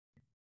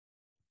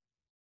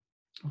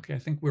Okay, I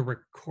think we're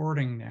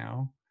recording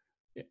now.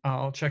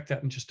 I'll check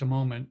that in just a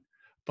moment.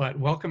 But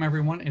welcome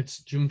everyone.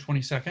 It's June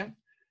 22nd,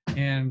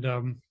 and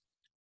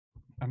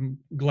I'm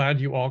glad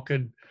you all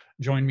could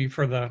join me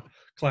for the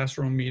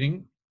classroom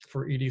meeting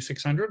for EDU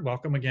 600.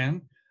 Welcome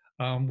again.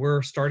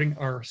 We're starting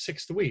our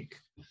 6th week,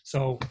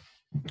 so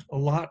a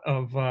lot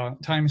of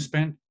time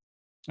spent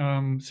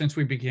since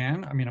we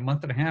began. I mean, a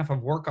month and a half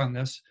of work on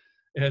this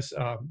has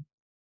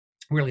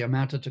really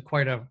amounted to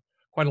quite a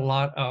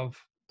lot of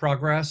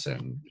progress,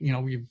 and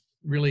we've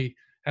really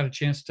had a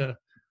chance to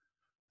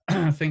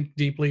think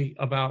deeply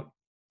about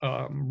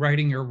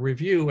writing your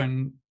review,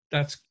 and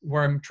that's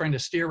where I'm trying to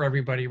steer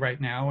everybody right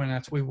now, and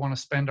that's what we want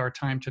to spend our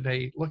time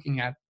today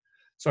looking at.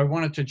 So I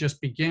wanted to just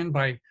begin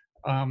by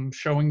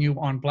showing you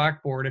on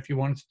Blackboard if you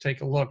wanted to take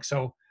a look.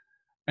 So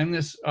in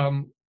this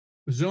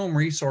Zoom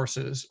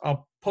resources,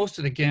 I'll post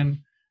it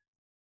again.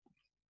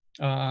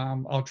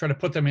 I'll try to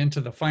put them into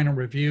the final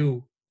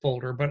review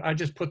folder, but I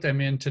just put them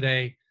in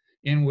today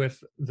in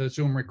with the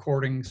Zoom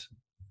recordings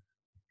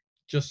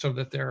just so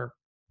that they're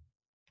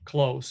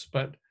close.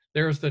 But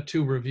there's the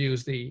two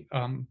reviews, the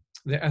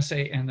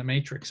essay and the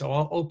matrix. So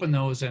I'll open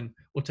those and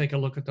we'll take a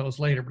look at those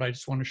later, but I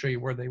just want to show you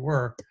where they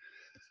were.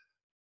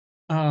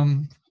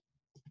 And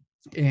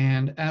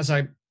as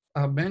I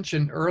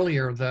mentioned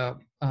earlier, the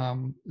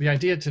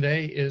idea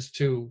today is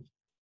to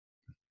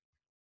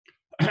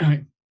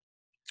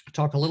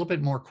talk a little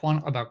bit more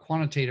about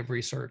quantitative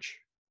research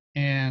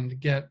and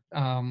get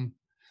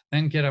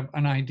then get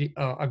an idea,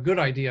 a good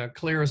idea,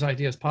 clear as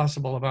idea as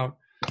possible about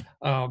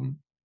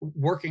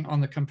working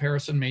on the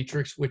comparison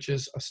matrix, which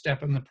is a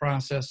step in the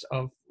process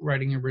of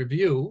writing a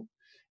review.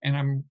 And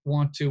I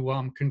want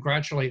to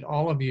congratulate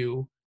all of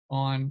you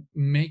on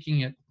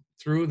making it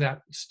through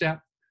that step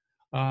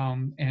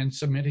and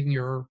submitting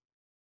your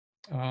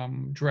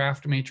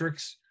draft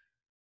matrix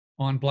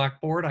on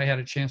Blackboard. I had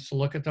a chance to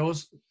look at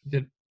those.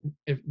 Did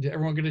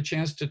everyone get a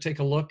chance to take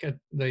a look at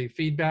the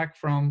feedback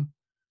from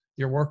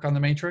your work on the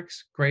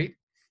matrix? Great.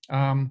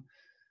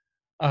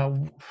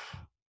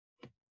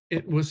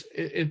 It was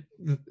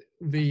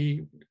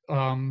the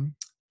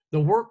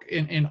work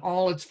in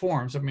all its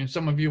forms. I mean,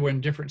 some of you were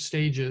in different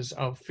stages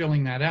of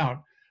filling that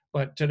out,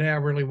 but today I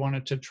really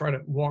wanted to try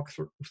to walk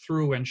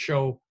through and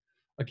show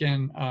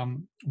again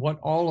what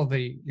all of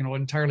the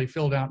entirely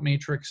filled out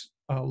matrix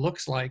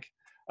looks like,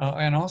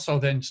 and also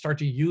then start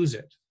to use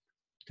it,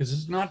 because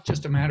it's not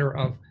just a matter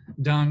of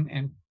done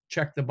and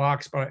check the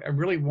box, but I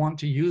really want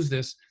to use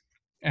this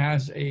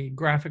as a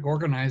graphic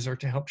organizer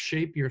to help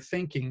shape your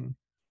thinking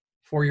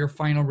for your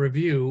final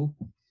review.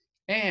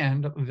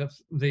 And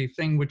the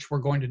thing which we're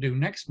going to do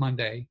next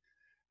Monday,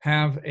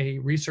 have a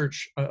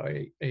research,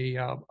 a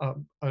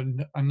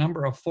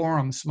number of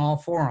forums, small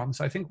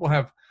forums. I think we'll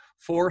have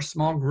 4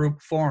 small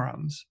group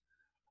forums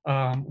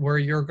where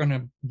you're going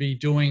to be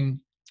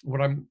doing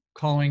what I'm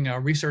calling a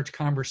research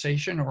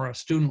conversation, or a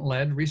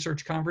student-led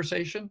research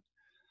conversation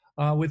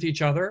with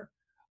each other.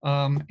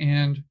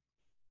 And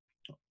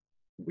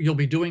you'll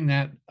be doing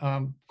that,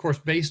 of course,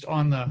 based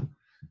on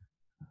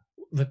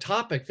the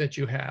topic that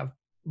you have,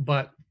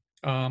 but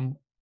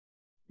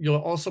you'll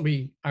also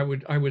be, I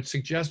would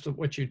suggest that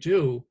what you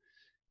do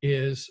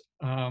is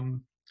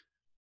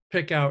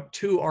pick out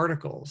 2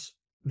 articles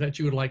that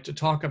you would like to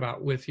talk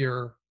about with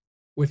your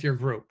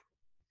group.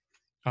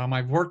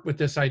 I've worked with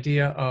this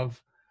idea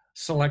of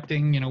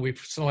selecting, we've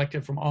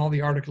selected from all the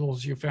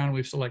articles you found,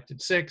 we've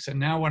selected 6, and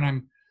now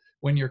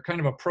when you're kind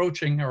of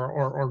approaching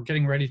or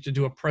getting ready to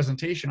do a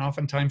presentation,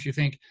 oftentimes you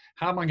think,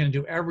 how am I going to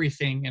do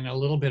everything in a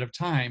little bit of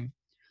time?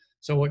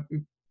 So what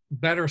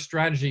better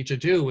strategy to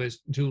do is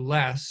do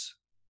less,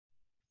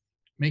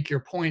 make your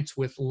points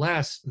with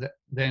less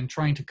than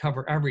trying to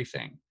cover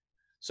everything.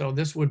 So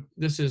this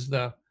is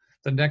the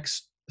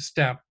next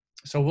step.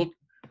 So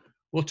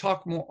we'll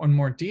talk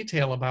more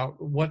detail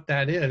about what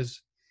that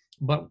is,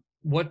 but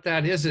what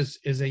that is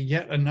a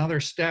yet another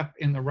step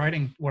in the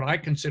writing, what I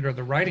consider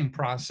the writing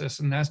process,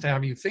 and that's to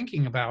have you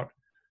thinking about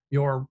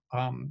your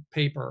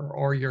paper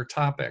or your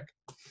topic,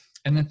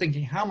 and then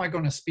thinking, how am I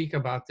going to speak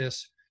about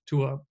this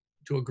to a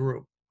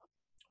group?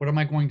 What am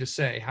I going to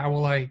say? How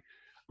will I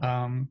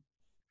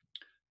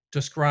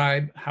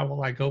describe? How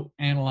will I go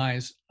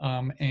analyze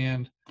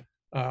and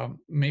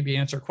maybe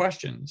answer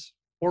questions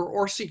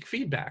or seek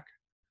feedback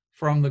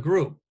from the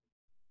group?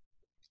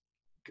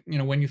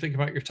 When you think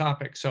about your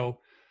topic. So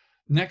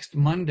next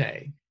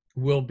Monday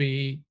will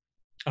be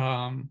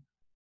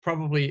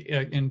probably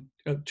in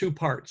 2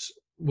 parts.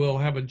 We'll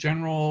have a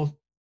general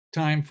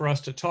time for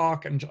us to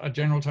talk and a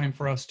general time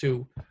for us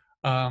to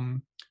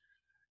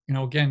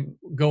again,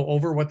 go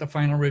over what the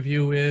final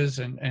review is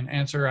and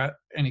answer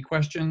any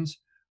questions.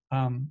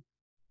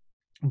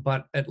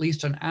 But at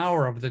least an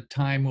hour of the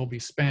time will be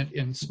spent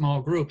in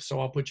small groups. So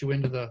I'll put you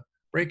into the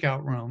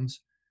breakout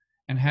rooms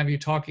and have you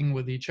talking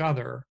with each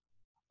other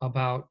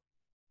about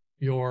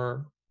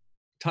your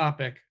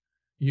topic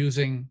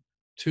using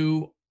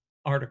 2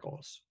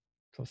 articles.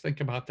 So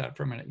think about that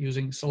for a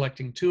minute,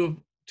 selecting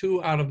two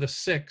out of the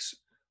 6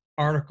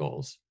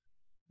 articles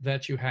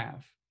that you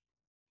have.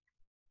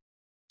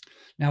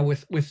 Now,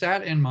 with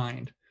that in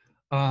mind,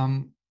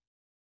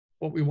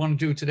 what we want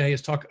to do today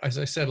is talk, as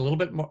I said, a little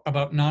bit more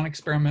about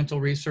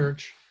non-experimental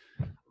research,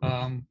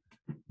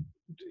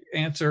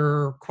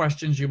 answer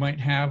questions you might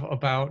have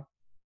about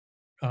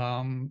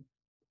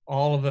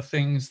all of the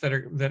things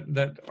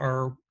that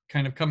are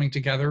kind of coming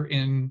together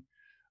in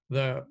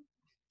the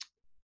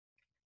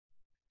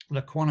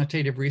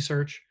quantitative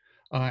research,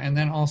 and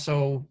then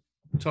also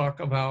talk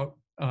about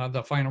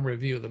the final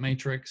review, the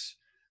matrix,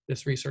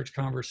 this research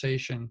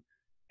conversation,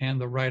 and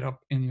the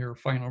write-up in your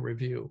final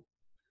review,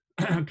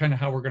 kind of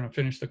how we're going to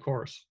finish the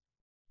course.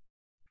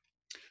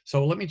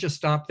 So let me just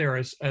stop there.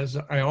 As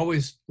I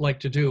always like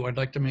to do, I'd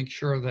like to make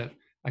sure that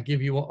I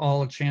give you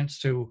all a chance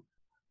to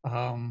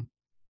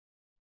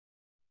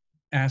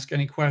ask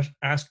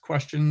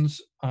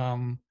questions,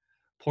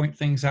 point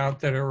things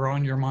out that are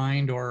on your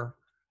mind, or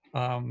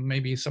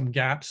maybe some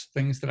gaps,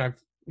 things that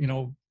I've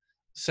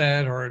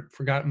said or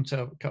forgotten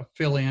to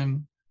fill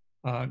in,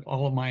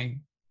 all of my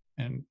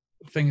and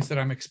things that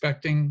I'm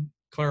expecting,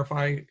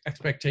 clarify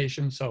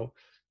expectations. So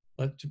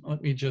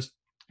let me just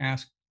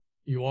ask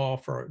you all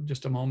for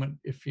just a moment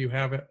if you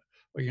have it,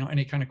 or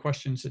any kind of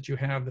questions that you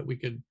have that we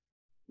could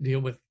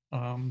deal with,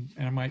 and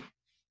I might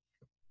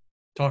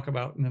talk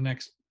about in the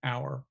next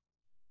hour.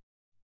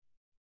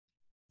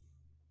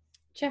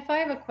 Jeff, I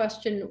have a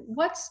question.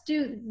 What's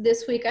due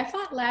this week? I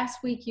thought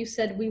last week you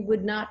said we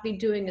would not be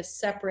doing a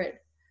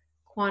separate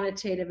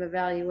quantitative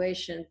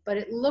evaluation, but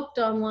it looked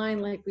online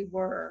like we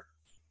were.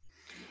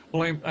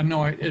 Well,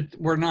 no,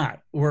 we're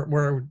not.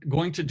 We're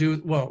going to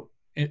do, well,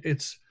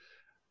 it's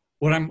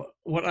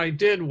what I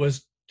did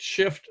was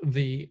shift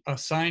the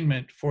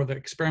assignment for the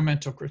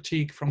experimental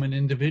critique from an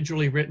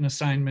individually written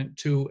assignment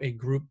to a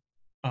group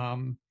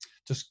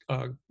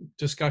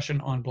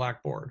discussion on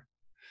Blackboard.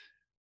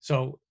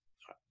 So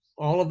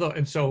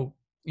and so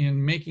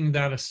in making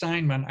that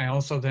assignment, I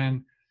also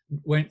then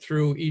went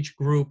through each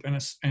group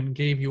and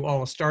gave you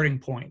all a starting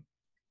point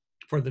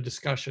for the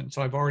discussion.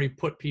 So I've already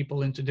put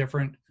people into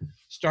different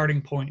starting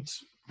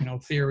points,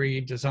 theory,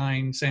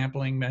 design,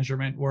 sampling,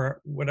 measurement,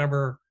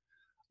 whatever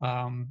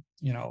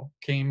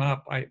came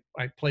up, I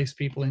placed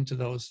people into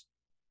those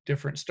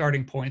different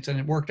starting points, and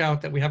it worked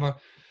out that we have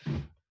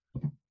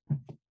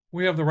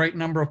the right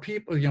number of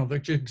people,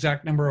 the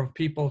exact number of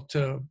people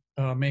to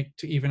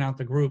even out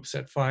the groups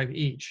at 5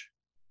 each.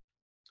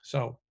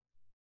 So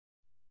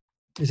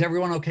is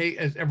everyone okay?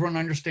 Does everyone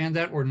understand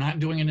that we're not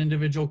doing an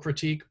individual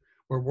critique?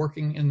 We're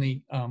working in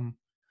the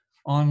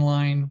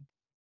online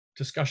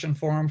discussion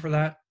forum for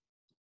that.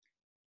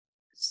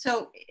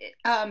 So,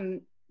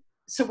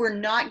 so we're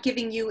not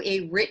giving you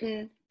a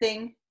written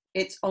thing.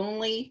 It's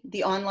only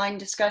the online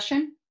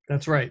discussion.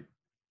 That's right.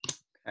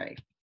 Okay.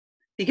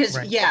 Because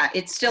right. Yeah,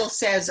 it still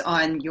says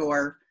on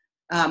your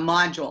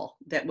module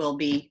that we'll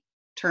be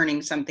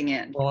turning something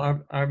in.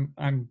 Well,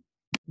 I'm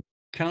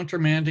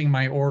countermanding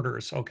my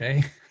orders,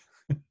 okay,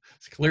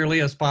 as clearly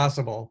as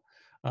possible,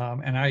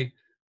 and I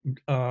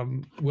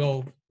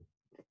will.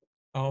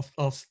 I'll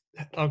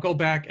go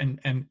back and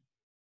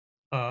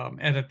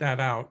edit that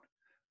out.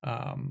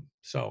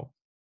 So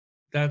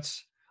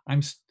that's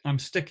I'm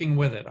sticking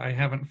with it. I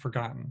haven't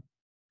forgotten.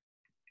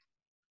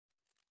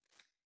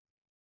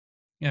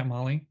 Yeah,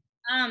 Molly.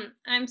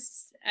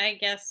 I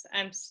guess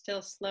I'm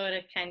still slow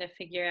to kind of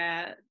figure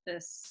out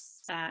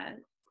this.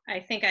 I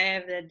think I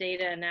have the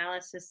data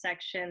analysis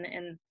section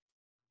in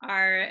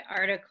our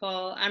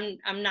article.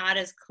 I'm not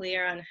as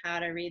clear on how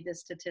to read the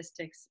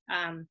statistics.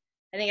 I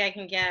think I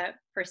can get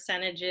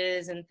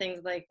percentages and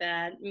things like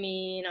that,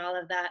 mean, all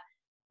of that.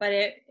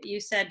 But you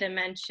said to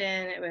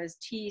mention it was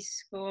TF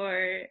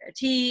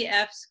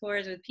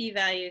scores with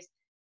p-values.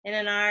 And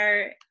in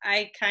I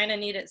kind of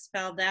need it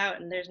spelled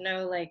out, and there's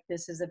no like,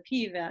 this is a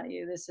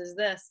p-value, this is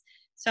this.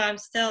 So I'm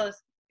still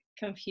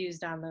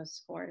confused on those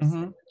scores.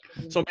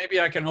 Mm-hmm. So maybe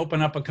I can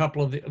open up a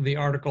couple of the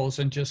articles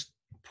and just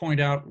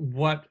point out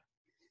what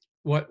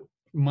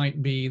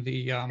might be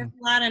the there's a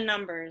lot of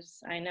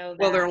numbers, I know that.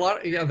 Well, there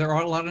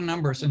are a lot of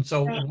numbers, and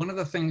so one of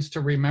the things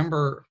to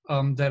remember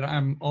that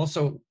I'm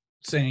also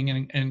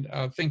saying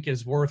and think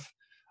is worth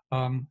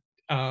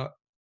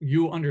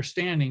you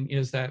understanding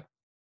is that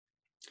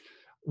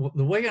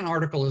the way an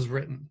article is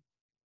written,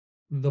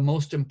 the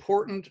most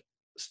important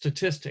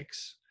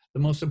statistics, the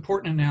most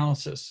important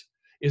analysis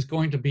is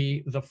going to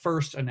be the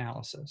first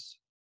analysis.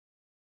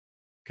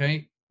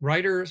 Okay,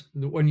 writers,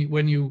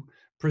 when you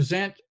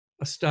present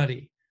a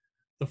study,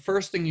 the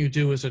first thing you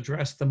do is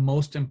address the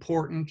most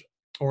important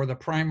or the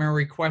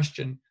primary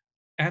question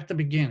at the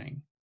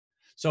beginning.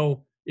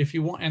 So if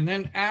you want, and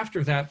then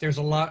after that, there's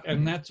a lot,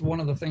 and that's one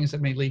of the things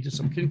that may lead to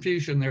some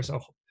confusion.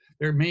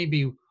 There may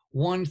be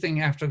one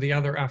thing after the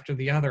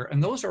other,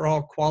 and those are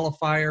all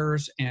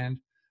qualifiers and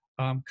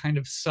kind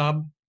of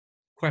sub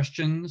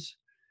questions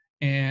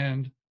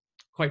and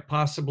quite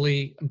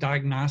possibly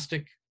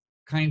diagnostic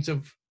kinds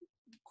of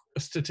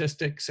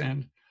statistics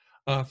and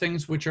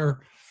things which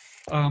are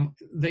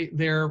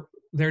they're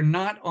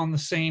not on the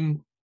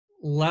same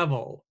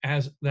level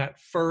as that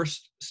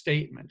first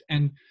statement.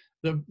 And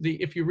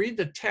if you read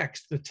the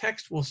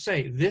text will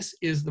say this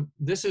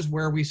is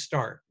where we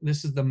start.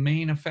 This is the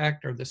main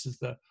effect, or this is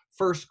the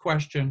first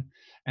question.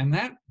 And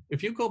that,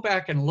 if you go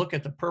back and look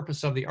at the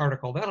purpose of the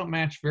article, that'll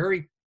match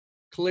very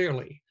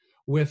clearly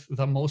with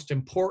the most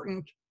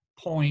important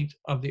point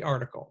of the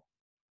article.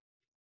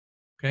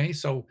 Okay,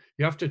 so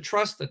you have to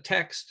trust the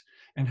text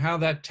and how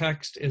that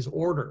text is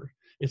ordered.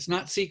 It's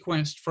not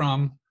sequenced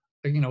from,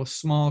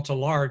 small to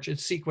large.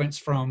 It's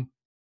sequenced from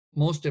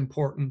most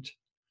important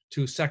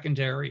to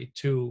secondary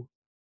to,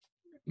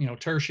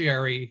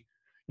 tertiary,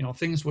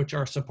 things which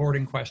are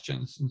supporting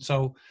questions. And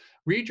so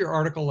read your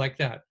article like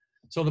that.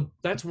 So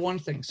that's one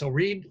thing. So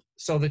read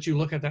so that you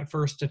look at that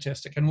first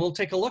statistic, and we'll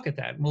take a look at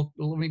that.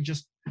 Let me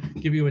just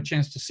give you a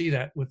chance to see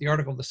that with the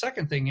article. The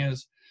second thing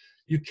is,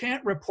 you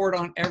can't report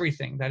on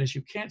everything. That is,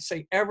 you can't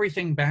say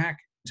everything back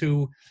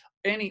to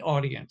any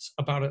audience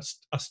about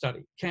a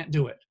study. Can't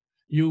do it.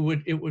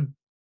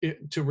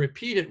 To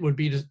repeat it would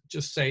be to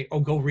just say, oh,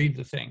 go read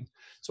the thing.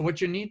 So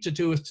what you need to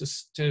do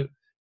is to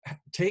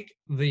take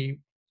the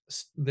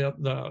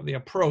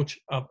approach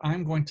of,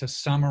 I'm going to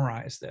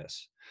summarize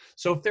this.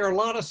 So if there are a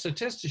lot of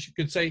statistics, you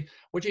could say,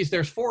 well, geez,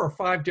 there's 4 or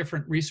 5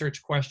 different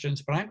research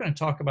questions, but I'm going to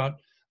talk about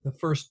the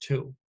first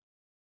 2.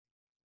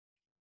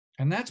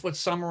 And that's what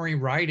summary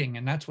writing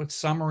and that's what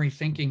summary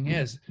thinking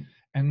is.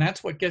 And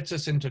that's what gets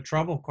us into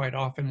trouble quite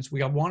often, is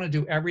we want to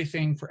do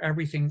everything for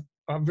everything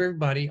of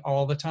everybody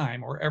all the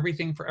time, or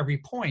everything for every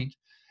point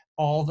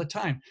all the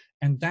time.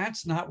 And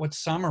that's not what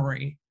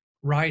summary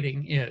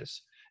writing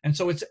is. And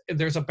so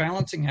there's a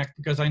balancing act,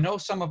 because I know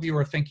some of you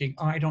are thinking,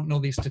 oh, I don't know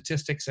these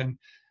statistics, and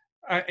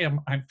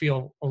I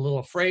feel a little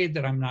afraid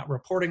that I'm not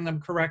reporting them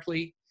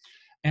correctly.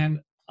 And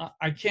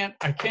I can't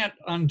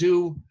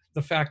undo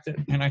the fact that,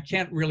 and I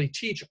can't really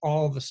teach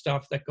all the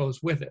stuff that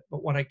goes with it.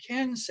 But what I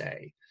can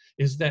say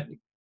is that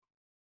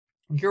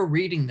you're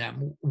reading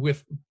them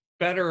with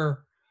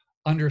better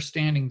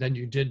understanding than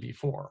you did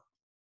before.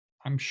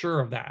 I'm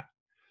sure of that.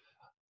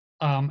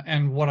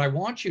 And what I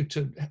want you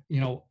to,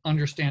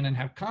 understand and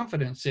have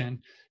confidence in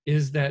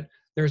is that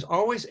there's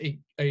always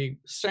a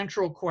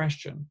central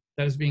question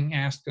that is being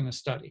asked in a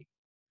study.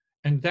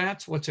 And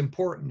that's what's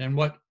important. And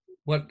what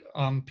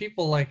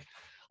people like,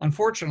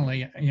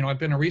 unfortunately, I've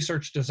been a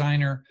research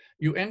designer,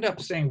 you end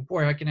up saying,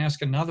 boy, I can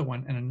ask another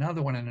one and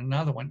another one and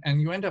another one,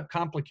 and you end up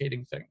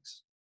complicating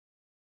things.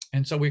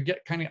 And so we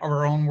get kind of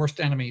our own worst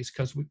enemies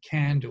because we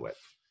can do it.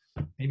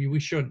 Maybe we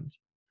shouldn't.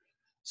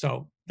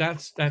 So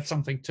that's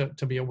something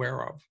to be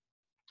aware of.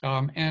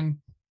 And,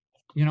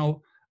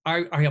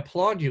 I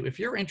applaud you. If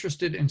you're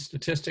interested in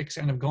statistics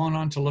and have gone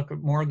on to look at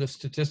more of the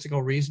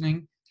statistical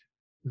reasoning,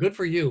 good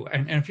for you.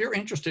 And if you're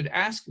interested,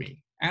 ask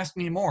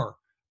me more.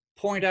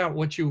 Point out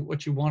what you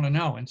want to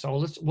know. And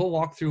so we'll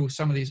walk through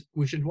some of these.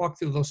 We should walk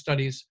through those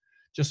studies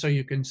just so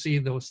you can see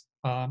those,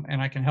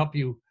 and I can help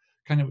you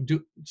kind of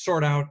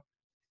sort out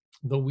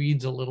the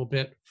weeds a little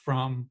bit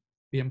from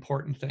the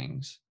important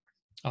things.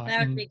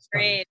 That would be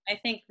great. I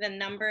think the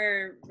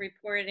number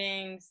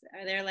reportings,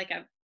 they're like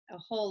a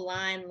whole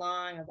line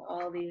long of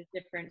all these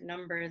different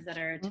numbers that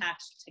are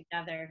attached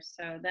together.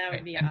 So that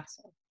would be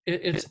awesome.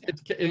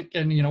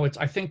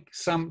 I think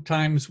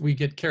sometimes we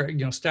get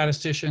carried,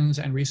 statisticians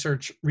and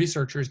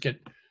researchers get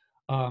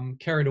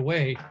carried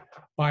away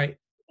by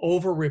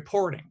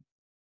over-reporting.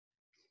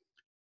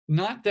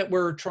 Not that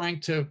we're trying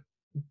to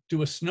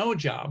do a snow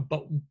job,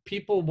 but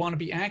people want to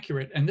be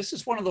accurate. And this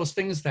is one of those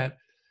things that,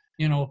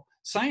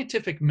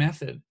 scientific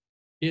method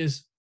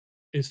is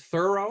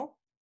thorough,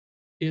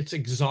 it's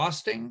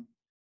exhausting,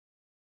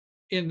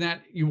 in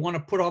that you want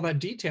to put all that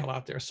detail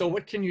out there. So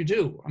what can you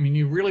do? I mean,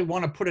 you really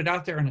want to put it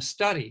out there in a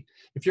study.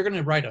 If you're going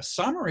to write a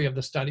summary of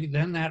the study,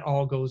 then that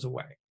all goes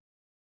away.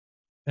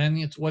 Then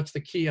it's what's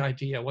the key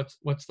idea,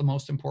 what's the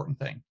most important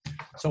thing.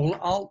 So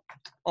I'll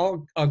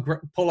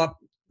pull up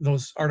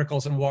those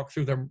articles and walk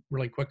through them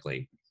really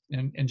quickly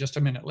in just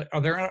a minute.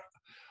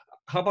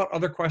 How about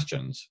other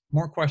questions,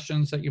 more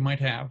questions that you might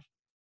have?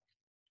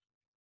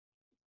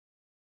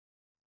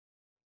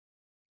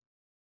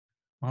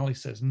 Molly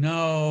says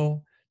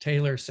no.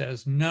 Taylor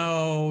says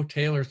no.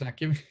 Taylor's not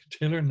giving.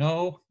 Taylor,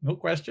 no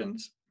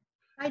questions?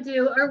 I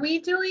do. Are we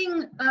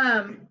doing,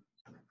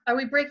 are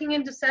we breaking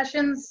into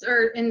sessions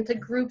or into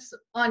groups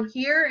on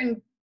here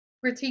and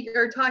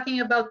or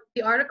talking about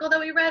the article that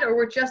we read, or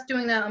we're just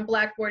doing that on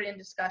Blackboard in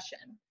discussion?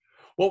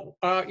 Well,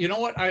 you know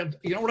what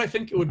I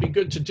think it would be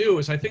good to do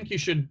is I think you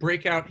should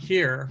break out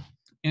here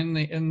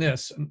in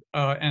this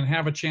and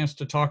have a chance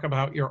to talk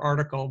about your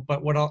article.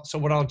 But what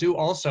I'll do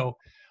also,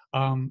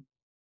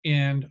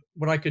 and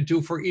what I could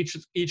do for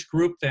each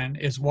group then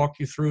is walk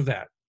you through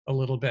that a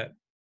little bit.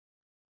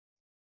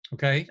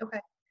 Okay. Okay.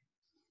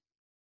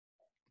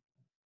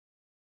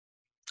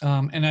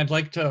 And I'd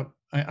like to.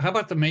 How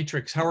about the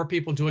matrix? How are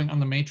people doing on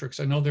the matrix?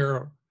 I know there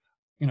are.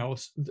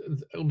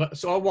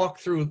 So I'll walk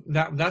through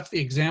that. That's the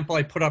example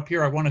I put up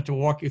here. I wanted to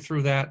walk you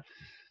through that.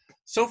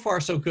 So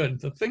far, so good.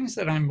 The things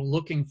that I'm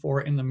looking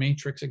for in the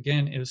matrix,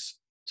 again, is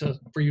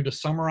for you to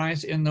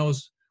summarize in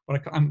those,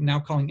 what I'm now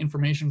calling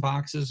information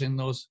boxes in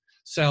those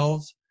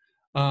cells.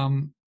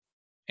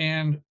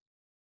 And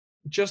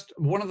just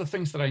one of the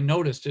things that I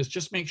noticed is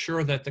just make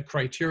sure that the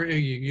criteria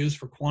you use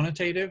for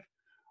quantitative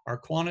are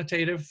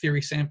quantitative,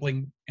 theory,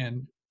 sampling,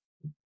 and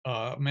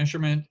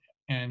measurement,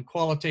 and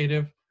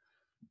qualitative,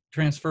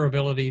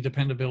 transferability,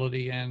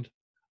 dependability, and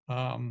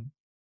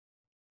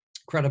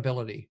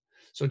credibility.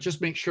 So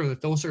just make sure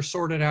that those are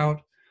sorted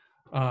out.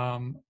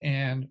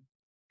 And,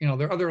 you know,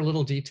 there are other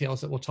little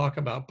details that we'll talk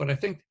about, but I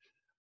think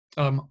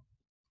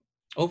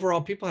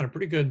overall people had a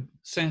pretty good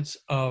sense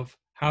of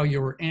how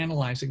you were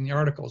analyzing the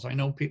articles. I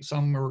know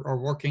some are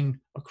working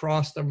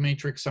across the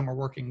matrix, some are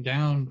working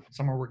down,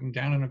 some are working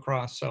down and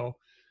across. So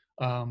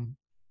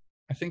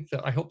I think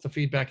that, I hope the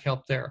feedback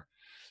helped there.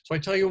 So I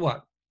tell you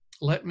what,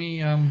 let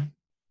me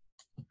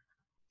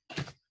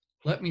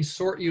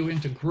sort you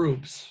into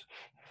groups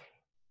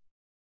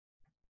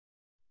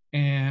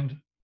and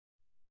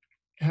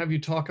have you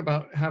talk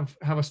about, have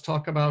us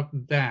talk about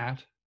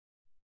that.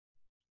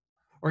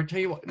 Or I tell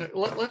you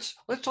what, let's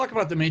talk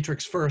about the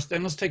matrix first,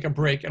 then let's take a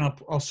break and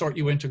I'll sort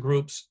you into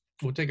groups.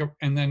 We'll take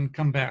and then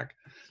come back.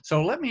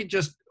 So let me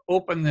just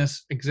open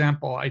this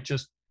example I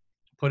just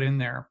put in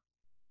there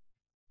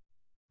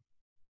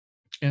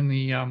in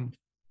the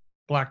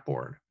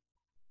Blackboard.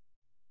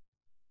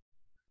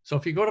 So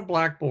if you go to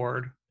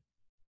Blackboard,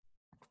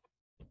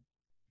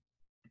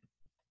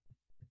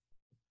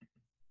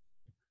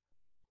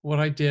 what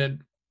I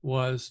did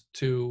was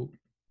to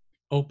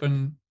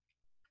open,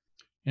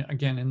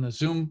 again, in the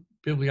Zoom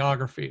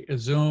bibliography,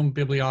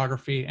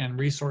 and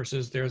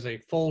resources, there's a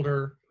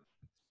folder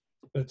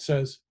that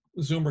says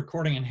Zoom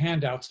recording and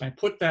handouts, and I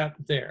put that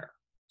there.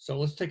 So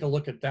let's take a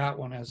look at that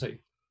one as an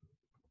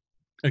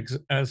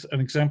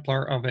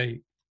exemplar of a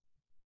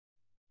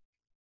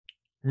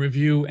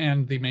review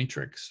and the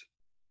matrix.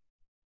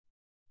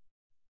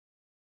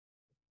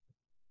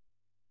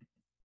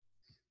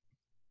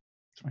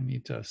 So I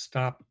need to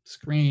stop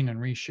screen and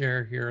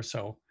reshare here.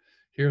 So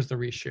here's the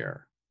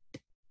reshare.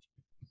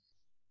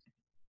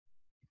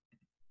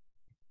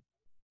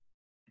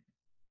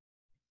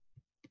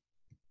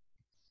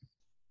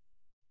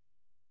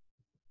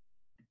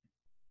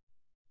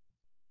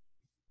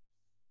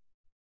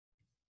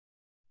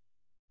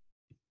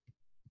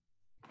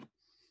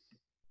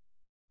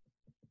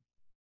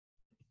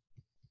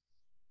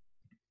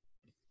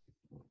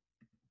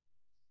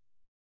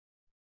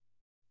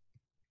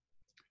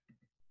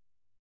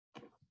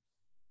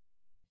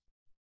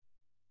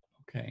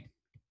 Okay.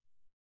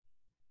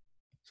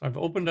 So I've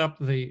opened up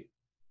the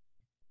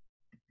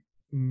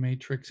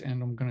matrix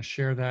and I'm going to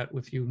share that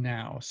with you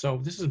now. So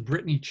this is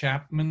Brittany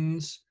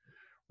Chapman's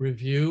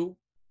review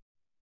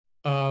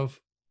of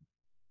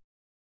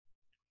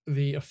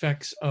the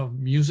effects of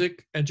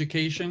music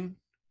education,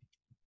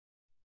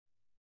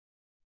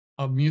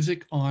 of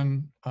music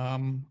on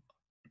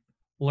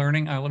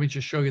learning. Let me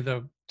just show you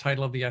the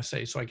title of the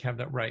essay so I can have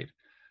that right.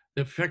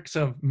 The effects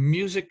of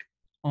music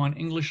on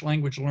English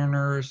language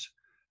learners,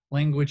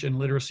 language and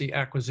literacy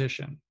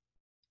acquisition.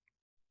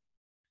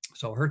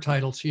 So her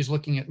title, she's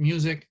looking at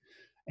music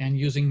and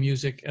using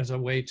music as a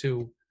way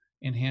to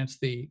enhance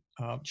the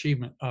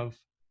achievement of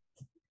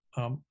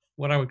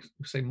what I would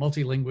say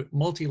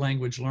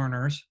multi-language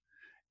learners.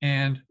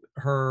 And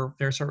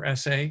there's her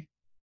essay.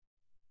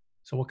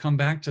 So we'll come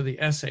back to the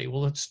essay.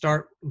 Well, let's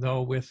start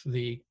though with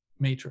the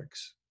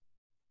matrix.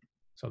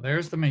 So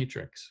there's the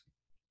matrix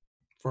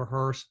for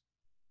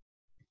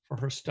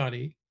her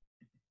study.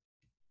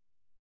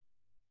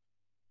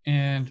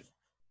 And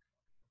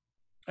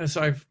as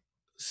I've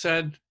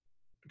said,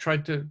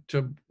 tried to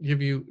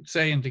give you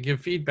and to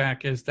give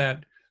feedback, is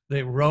that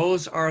the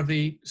rows are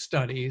the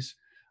studies.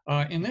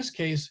 In this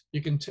case,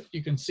 you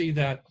can see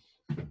that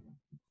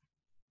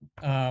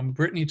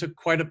Brittany took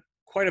quite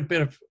a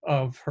bit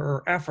of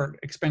her effort,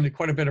 expended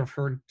quite a bit of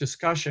her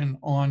discussion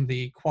on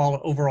the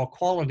overall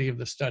quality of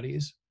the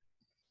studies.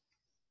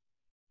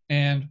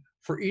 And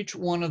for each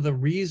one of the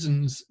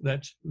reasons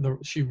that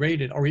she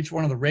rated, or each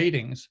one of the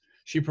ratings,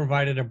 she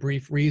provided a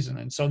brief reason.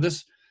 And so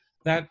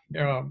that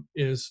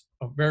is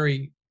a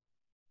very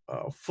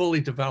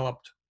fully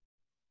developed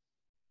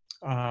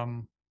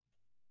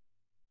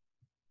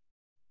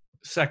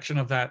section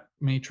of that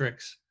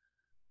matrix.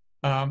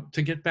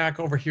 To get back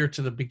over here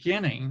to the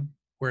beginning,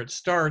 where it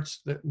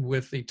starts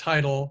with the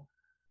title,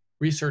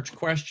 research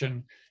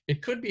question,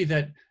 it could be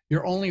that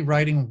you're only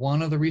writing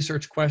one of the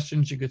research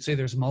questions. You could say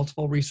there's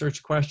multiple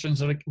research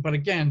questions, but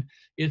again,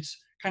 it's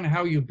kind of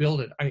how you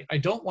build it. I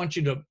don't want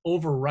you to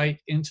overwrite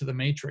into the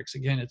matrix.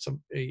 Again, it's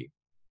a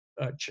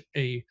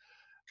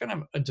kind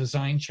of a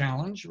design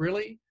challenge,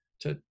 really,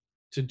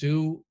 to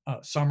do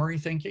summary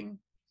thinking.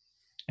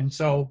 And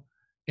so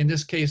in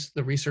this case,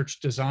 the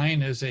research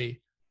design is a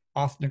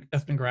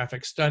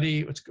ethnographic study.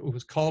 It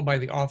was called by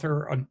the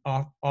author an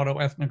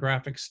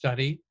autoethnographic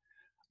study,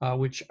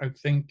 which I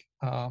think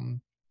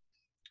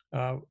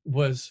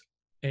was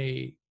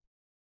a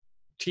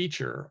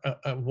teacher,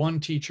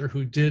 one teacher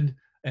who did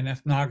an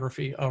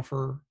ethnography of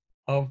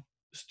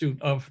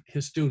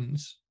his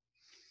students.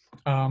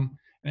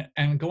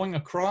 And going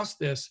across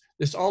this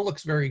all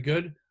looks very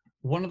good.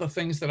 One of the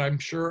things that I'm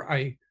sure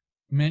I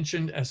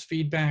mentioned as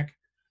feedback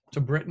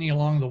to Brittany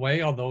along the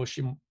way, although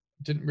she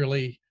didn't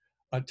really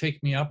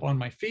take me up on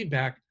my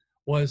feedback,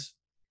 was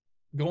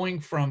going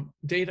from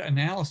data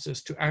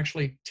analysis to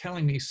actually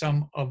telling me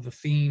some of the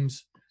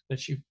themes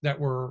that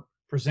were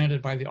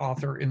presented by the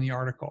author in the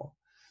article.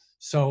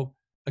 So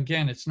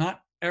again, it's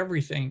not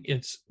everything,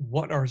 it's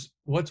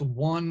what's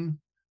one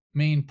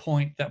main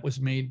point that was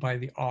made by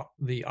the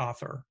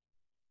author.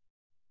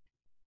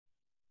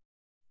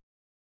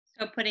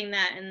 So putting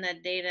that in the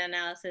data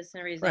analysis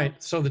and results.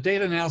 Right. So the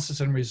data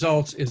analysis and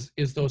results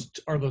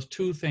are those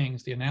two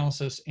things: the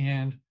analysis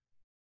and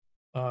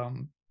a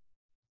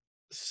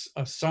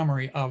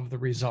summary of the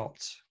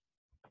results.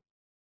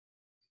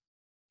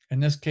 In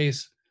this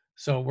case,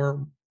 so we're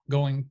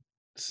going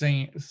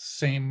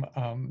same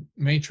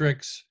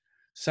matrix,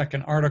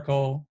 second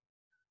article.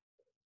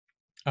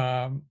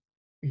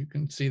 You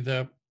can see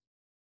the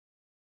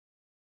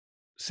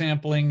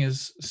sampling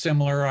is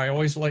similar. I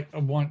always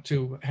want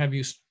to have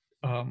you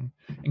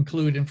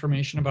include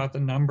information about the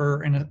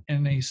number and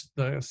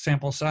the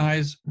sample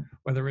size,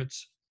 whether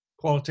it's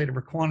qualitative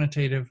or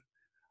quantitative,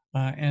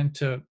 and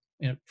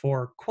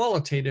for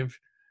qualitative,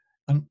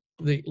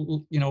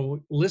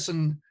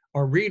 listen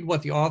or read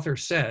what the author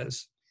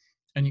says,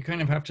 and you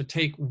kind of have to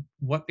take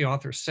what the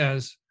author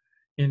says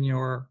in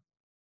your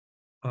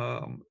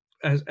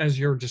as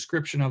your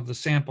description of the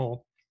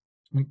sample.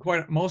 I mean,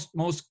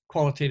 most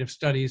qualitative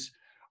studies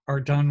are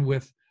done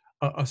with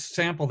a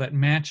sample that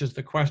matches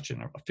the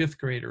question of fifth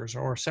graders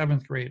or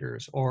seventh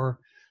graders or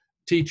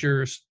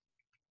teachers,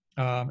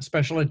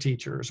 special ed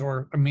teachers,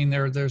 or I mean,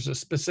 there's a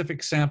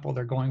specific sample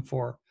they're going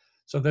for.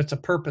 So that's a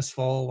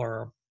purposeful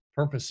or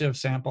purposive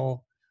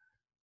sample.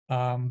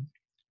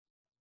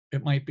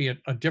 It might be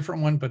a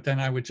different one, but then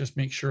I would just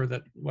make sure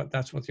that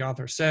that's what the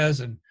author says,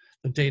 and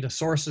the data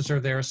sources are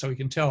there, so you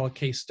can tell a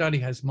case study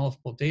has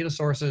multiple data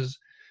sources,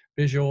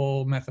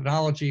 visual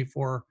methodology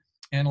for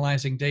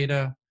analyzing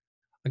data.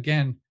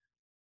 Again,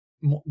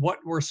 what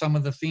were some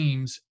of the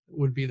themes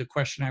would be the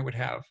question I would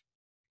have.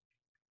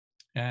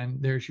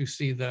 And there's, you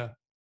see the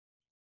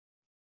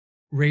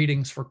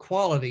ratings for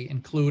quality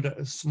include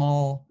a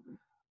small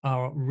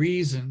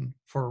reason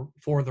for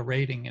the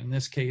rating. In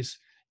this case,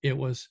 it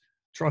was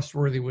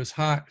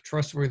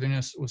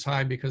trustworthiness was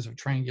high because of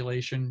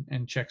triangulation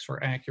and checks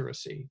for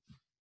accuracy.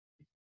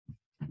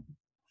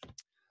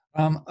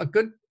 A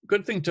good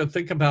thing to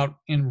think about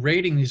in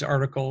rating these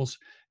articles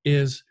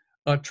is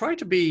try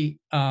to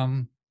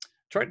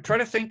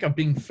think of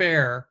being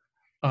fair,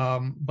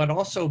 but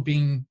also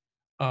being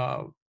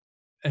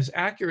as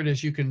accurate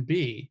as you can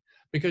be,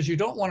 because you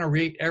don't want to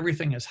rate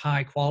everything as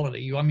high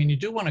quality. You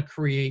do want to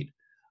create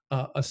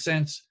a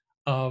sense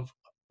of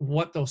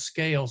what those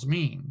scales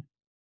mean.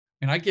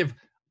 And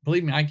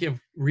believe me, I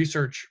give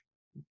research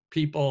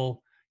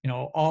people,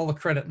 all the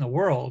credit in the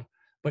world,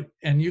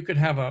 and you could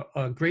have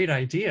a great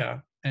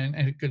idea and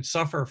it could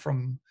suffer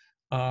from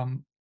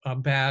a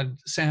bad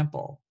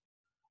sample,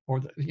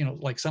 or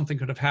like something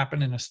could have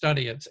happened in a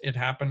study. It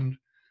happened,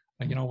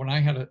 when I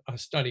had a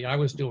study I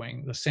was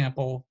doing, the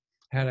sample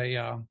had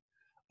a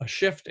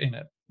shift in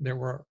it.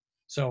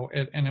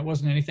 And it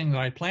wasn't anything that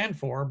I planned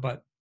for,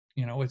 but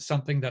it's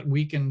something that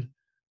weakened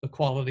the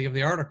quality of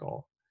the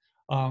article.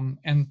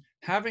 And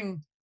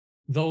having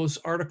those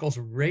articles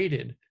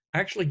rated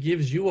actually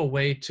gives you a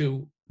way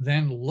to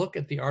then look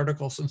at the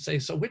articles and say,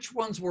 so which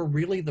ones were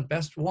really the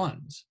best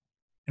ones,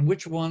 and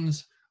which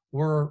ones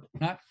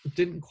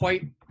didn't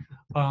quite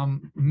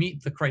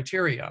meet the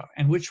criteria,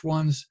 and which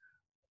ones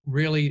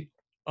really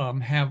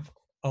have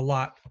a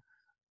lot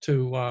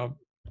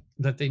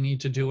that they need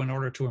to do in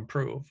order to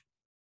improve.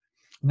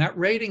 And that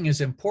rating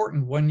is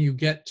important when you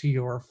get to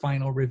your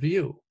final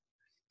review,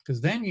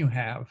 because then you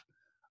have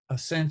a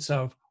sense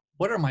of,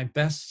 what are my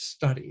best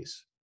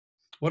studies?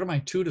 What are my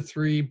 2 to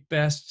 3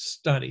 best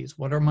studies?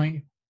 What are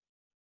my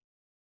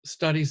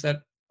studies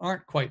that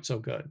aren't quite so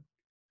good?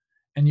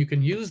 And you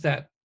can use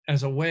that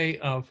as a way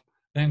of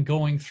then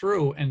going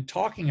through and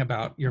talking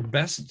about your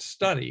best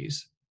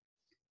studies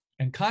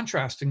and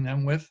contrasting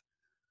them with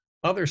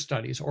other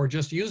studies, or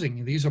just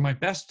using, these are my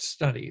best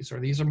studies, or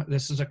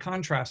this is a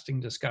contrasting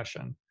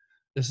discussion.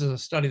 This is a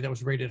study that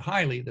was rated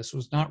highly. This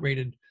was not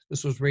rated,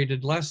 this was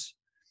rated less,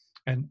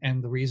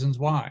 and the reasons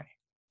why.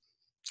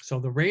 So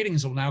the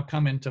ratings will now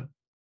come into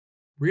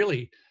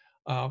really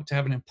to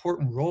have an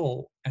important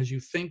role as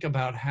you think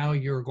about how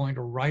you're going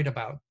to write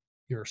about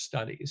your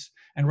studies,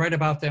 and write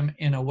about them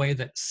in a way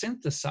that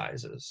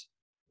synthesizes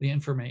the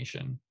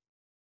information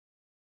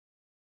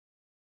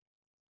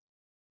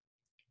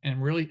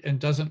and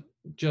doesn't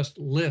just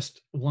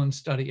list one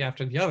study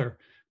after the other,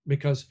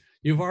 because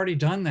you've already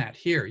done that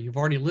here. You've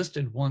already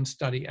listed one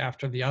study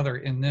after the other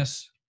in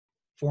this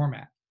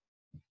format.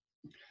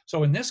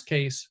 So in this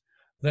case,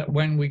 that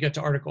when we get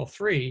to Article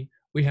 3,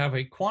 we have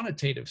a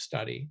quantitative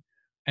study,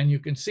 and you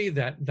can see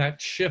that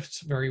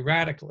shifts very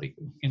radically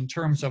in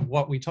terms of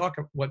what we talk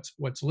about,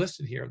 what's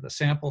listed here. The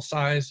sample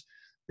size,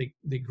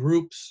 the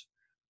groups,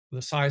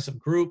 the size of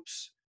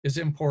groups is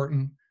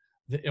important.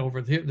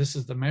 Over here, this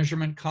is the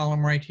measurement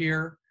column right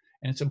here,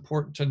 and it's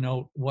important to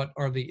note what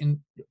are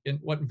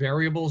what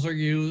variables are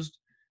used,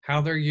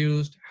 how they're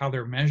used, how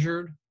they're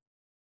measured.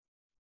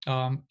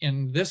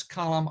 In this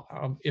column,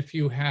 if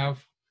you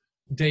have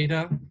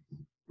data,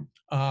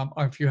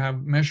 or if you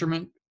have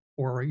measurement,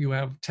 or you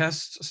have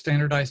tests,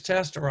 standardized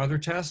tests or other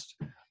tests,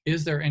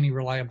 is there any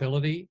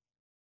reliability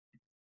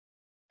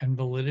and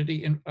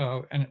validity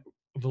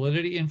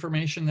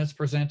information that's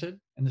presented?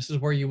 And this is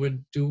where you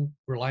would do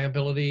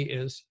reliability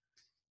is,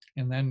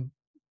 and then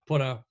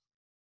put a,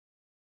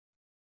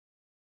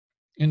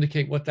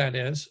 indicate what that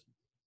is.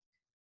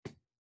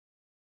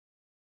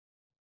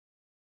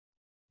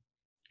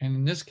 And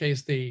in this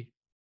case, the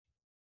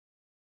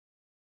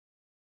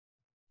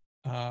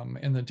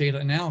in the data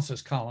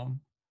analysis column,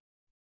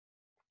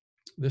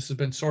 this has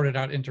been sorted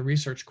out into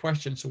research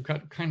questions. So we've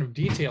got kind of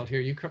detailed here.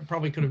 You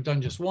probably could have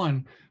done just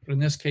one, but in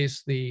this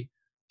case, the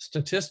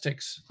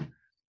statistics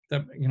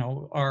that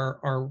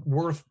are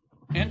worth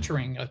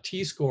entering, a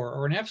T-score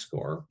or an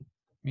F-score. I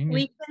mean,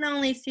 We can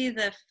only see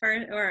the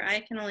first, or I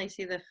can only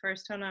see the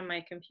first one on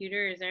my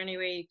computer. Is there any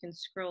way you can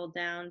scroll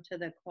down to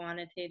the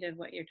quantitative,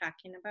 what you're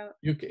talking about?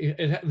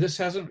 This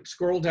hasn't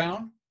scrolled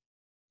down?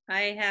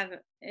 Has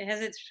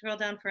it scrolled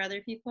down for other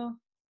people?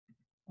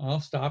 I'll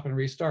stop and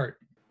restart.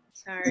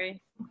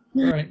 Sorry.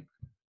 All right.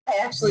 I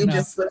actually Enough.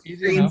 just switched Easy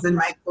screens enough. and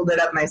I pulled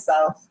it up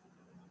myself.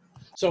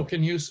 So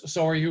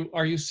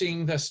are you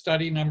seeing the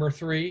study number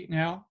 3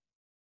 now?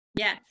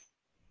 Yes.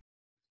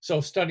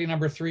 So study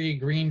number 3,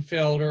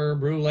 Greenfielder,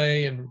 Brule,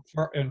 and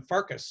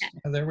Farkas.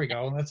 Yeah. There we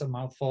go. That's a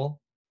mouthful.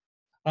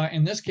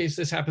 In this case,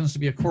 this happens to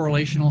be a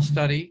correlational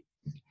study,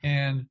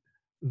 and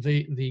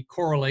the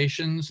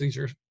correlations, these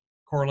are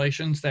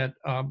correlations that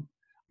I'm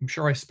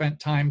sure I spent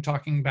time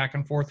talking back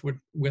and forth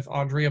with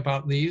Audrey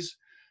about these,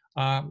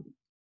 and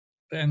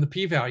the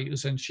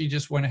p-values, and she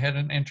just went ahead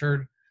and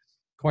entered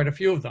quite a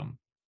few of them.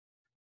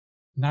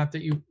 Not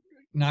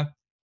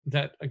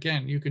that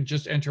again, you can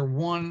just enter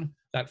one.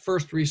 That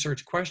first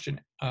research question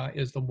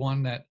is the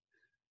one that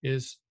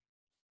is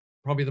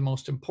probably the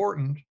most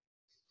important.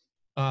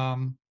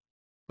 But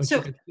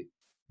So,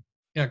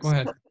 yeah, go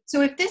ahead.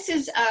 So if this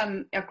is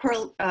a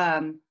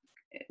correlational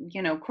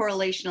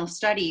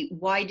study,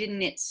 why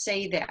didn't it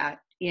say that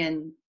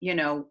in,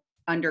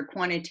 under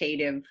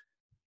quantitative?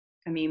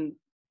 I mean.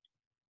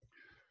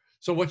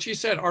 So what she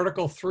said,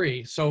 Article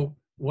 3. So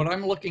what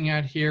I'm looking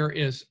at here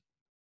is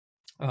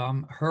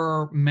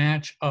her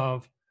match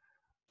of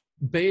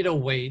beta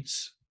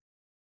weights.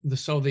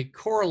 So the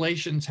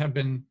correlations have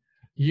been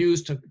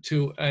used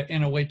to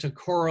in a way to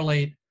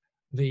correlate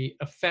the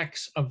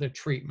effects of the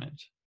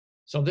treatment.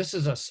 So this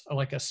is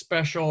like a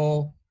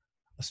special,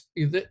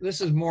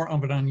 this is more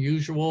of an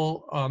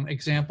unusual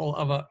example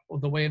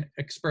of the way an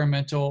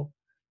experimental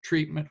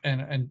treatment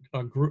and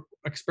a group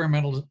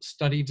experimental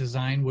study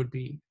design would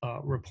be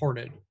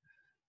reported.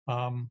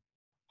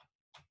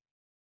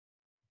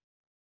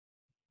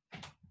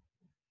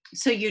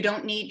 So she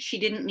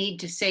didn't need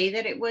to say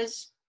that it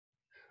was,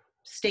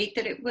 state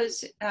that it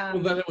was. Well,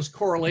 that it was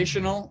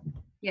correlational.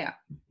 Yeah.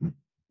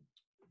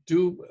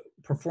 Do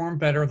perform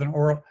better than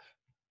oral.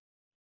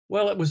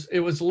 Well, it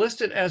was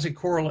listed as a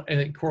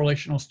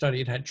correlational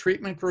study. It had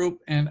treatment group,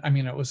 and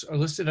it was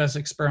listed as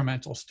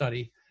experimental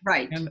study.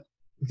 Right. And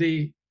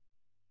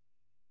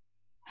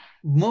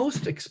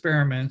most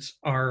experiments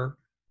are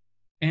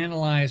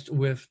analyzed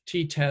with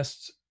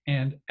t-tests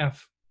and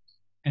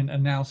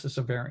analysis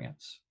of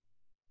variance.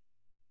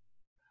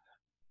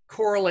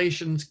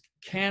 Correlations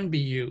can be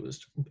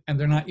used, and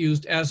they're not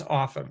used as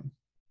often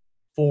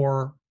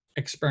for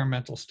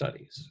experimental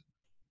studies.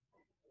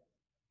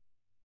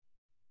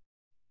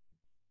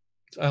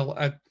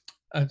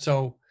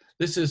 So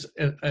this is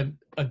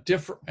a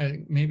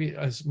different, maybe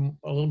a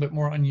little bit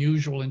more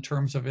unusual in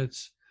terms of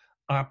its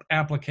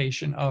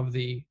application of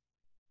the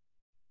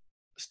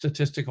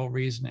statistical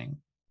reasoning.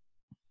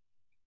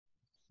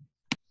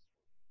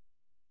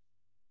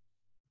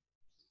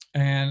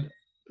 And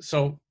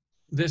so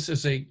this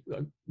is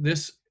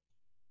this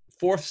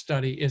fourth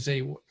study is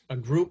a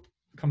group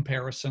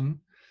comparison.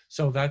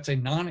 So that's a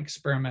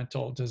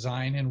non-experimental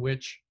design in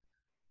which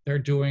they're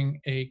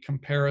doing a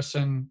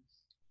comparison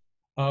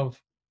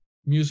of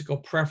musical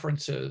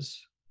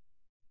preferences,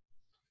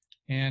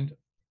 and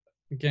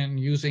again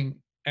using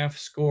F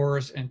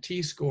scores and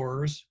T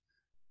scores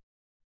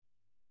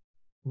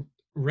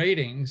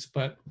ratings,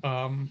 but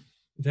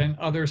then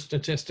other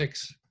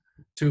statistics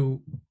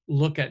to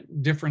look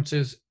at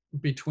differences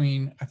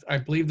between, I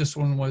believe this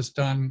one was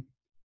done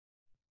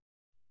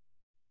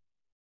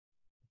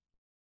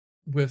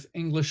with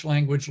English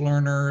language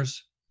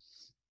learners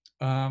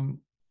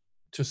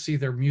to see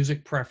their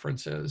music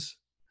preferences.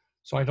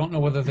 So I don't know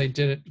whether they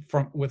did it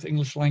with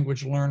English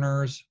language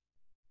learners.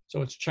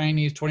 So it's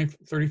Chinese,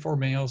 34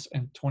 males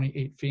and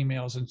 28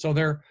 females. And so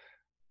they're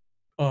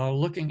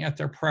looking at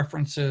their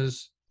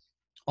preferences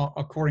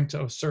according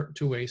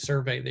to a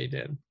survey they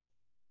did.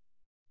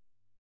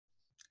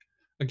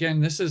 Again,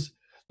 this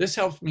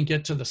helps me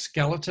get to the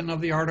skeleton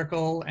of the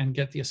article and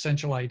get the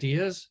essential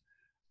ideas.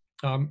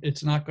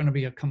 It's not going to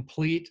be a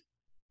complete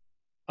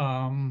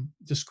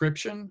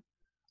description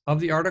of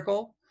the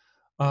article.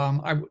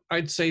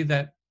 I'd say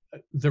that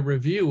the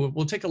review,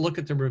 we'll take a look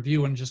at the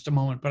review in just a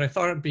moment, but I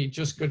thought it'd be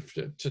just good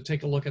to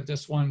take a look at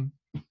this one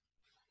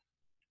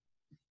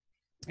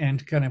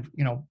and kind of,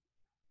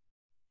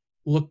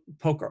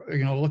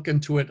 look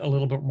into it a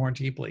little bit more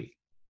deeply.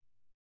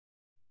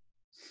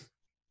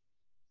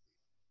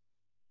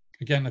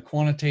 Again, the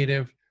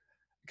quantitative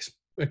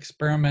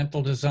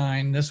experimental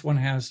design, this one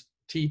has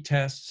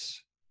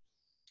t-tests,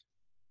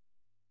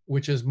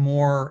 which is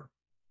more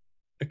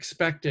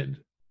expected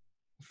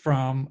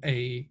from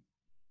a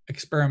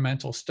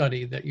experimental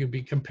study, that you'd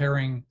be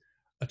comparing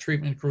a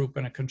treatment group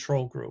and a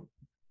control group.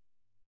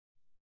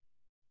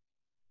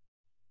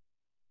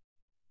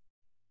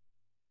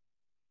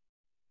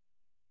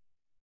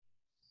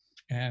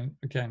 And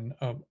again,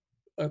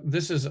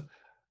 this is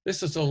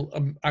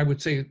I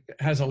would say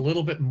has a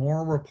little bit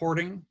more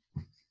reporting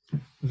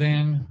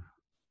than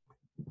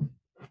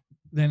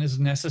is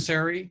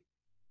necessary.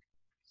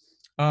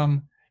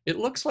 It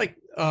looks like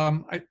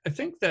I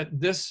think that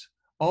this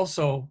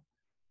also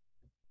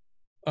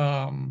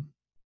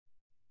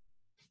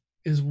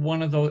is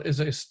one of those, is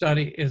a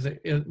study,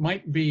 it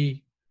might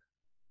be,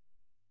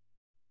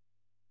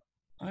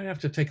 I have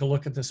to take a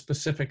look at the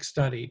specific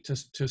study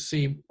to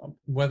see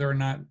whether or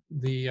not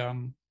the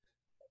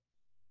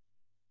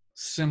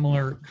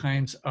similar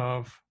kinds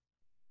of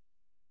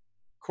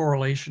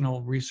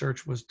correlational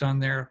research was done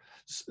there.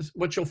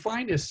 What you'll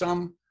find is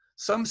some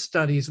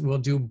studies will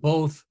do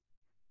both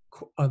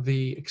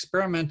the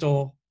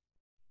experimental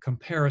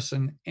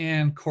comparison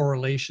and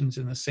correlations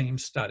in the same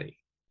study.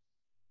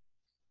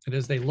 That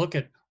is, they look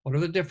at what are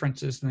the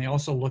differences, and they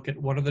also look at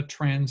what are the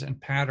trends and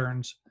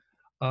patterns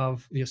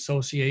of the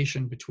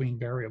association between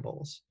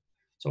variables.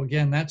 So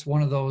again, that's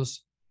one of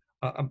those,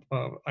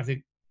 I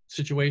think,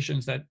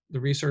 situations that the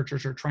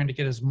researchers are trying to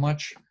get as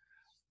much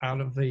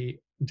out of the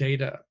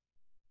data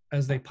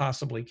as they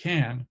possibly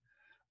can.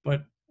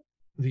 But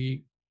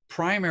the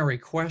primary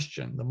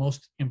question, the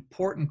most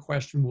important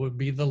question, would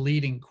be the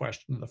leading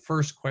question, the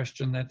first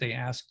question that they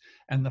ask,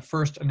 and the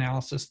first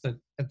analysis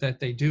that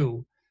they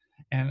do.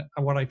 And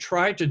what I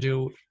try to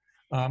do,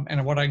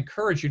 and what I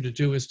encourage you to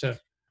do, is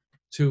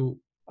to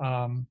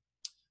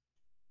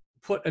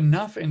put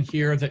enough in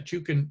here that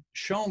you can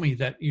show me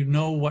that you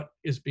know what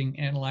is being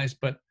analyzed,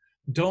 but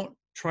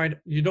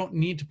you don't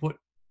need to put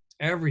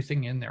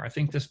everything in there. I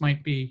think this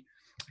might be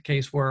a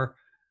case where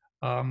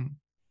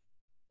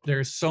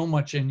there's so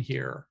much in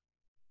here,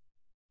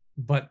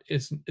 but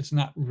it's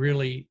not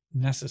really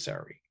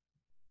necessary.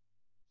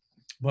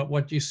 But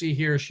what you see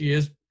here, she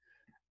is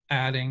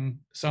adding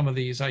some of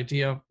these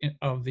idea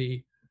of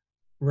the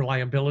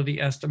reliability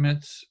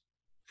estimates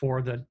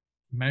for the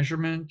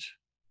measurement.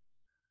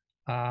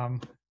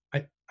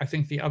 I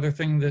think the other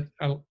thing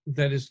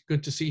that is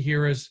good to see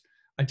here is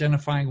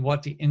identifying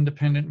what the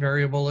independent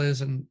variable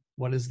is and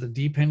what is the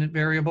dependent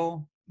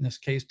variable. In this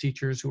case,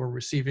 teachers who are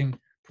receiving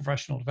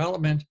professional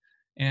development,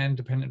 and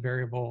dependent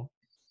variable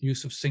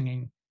use of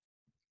singing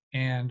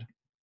and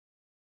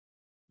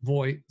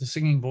the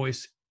singing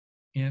voice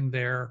in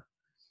their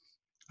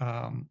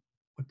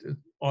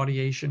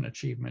audiation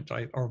achievement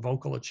or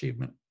vocal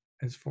achievement,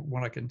 is from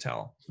what I can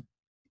tell.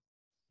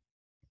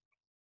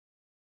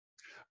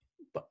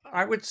 But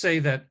I would say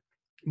that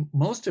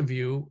most of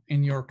you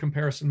in your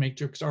comparison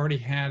matrix already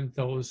had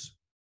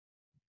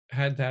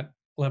that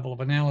level of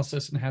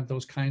analysis and had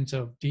those kinds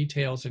of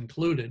details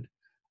included.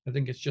 I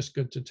think it's just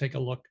good to take a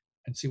look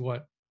and see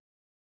what,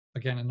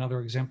 again,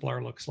 another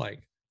exemplar looks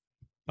like.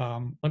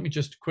 Let me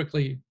just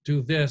quickly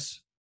do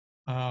this.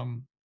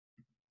 Go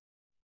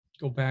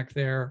back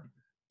there,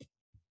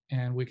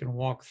 and we can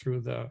walk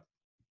through the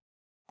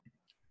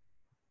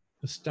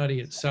study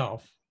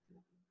itself.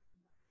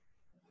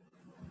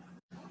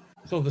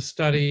 So the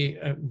study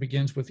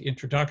begins with the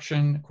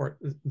introduction. Of course,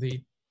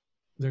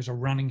 there's a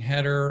running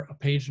header, a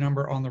page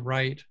number on the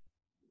right.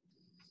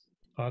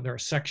 There are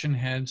section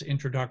heads,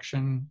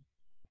 introduction.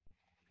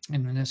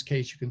 And in this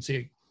case, you can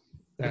see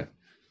that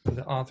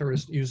the author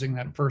is using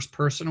that first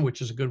person,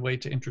 which is a good way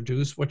to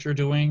introduce what you're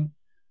doing.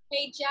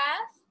 Hey, Jeff.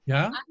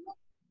 Yeah? I'm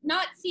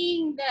not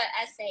seeing the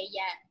essay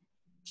yet.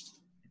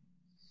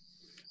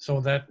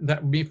 So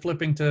that me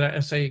flipping to that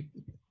essay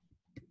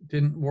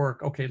didn't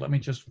work. Okay, let me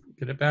just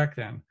get it back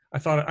then. I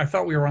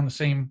thought we were on the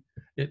same.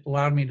 It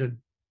allowed me to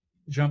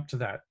jump to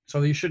that.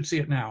 So you should see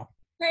it now.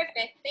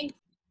 Perfect. Thanks.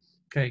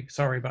 Okay,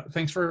 sorry about it.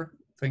 Thanks for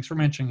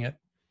mentioning it.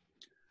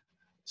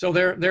 So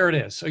there it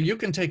is. So you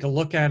can take a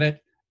look at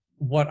it.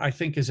 What I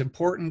think is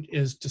important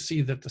is to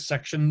see that the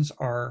sections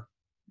are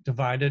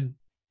divided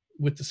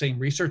with the same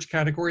research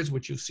categories,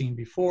 which you've seen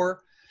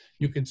before.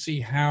 You can see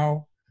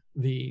how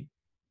the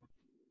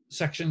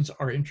sections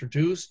are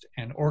introduced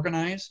and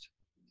organized.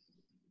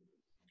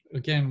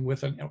 Again,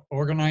 with an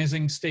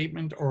organizing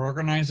statement or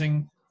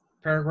organizing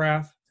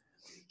paragraph,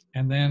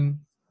 and then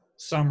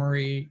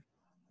summary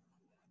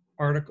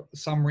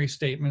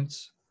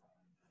statements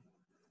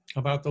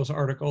about those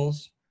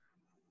articles.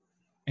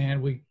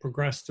 And we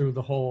progress through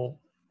the whole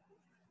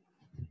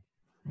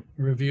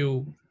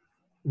review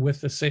with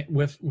the same,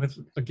 with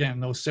again,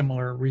 those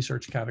similar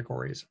research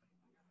categories.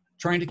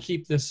 Trying to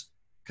keep this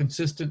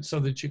consistent so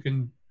that you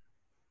can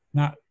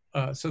not,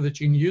 so that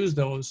you can use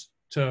those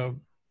to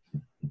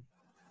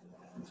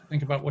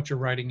think about what your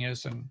writing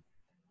is and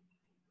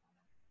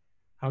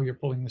how you're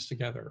pulling this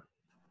together.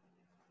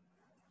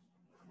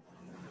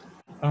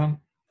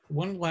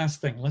 One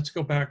last thing, let's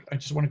go back. I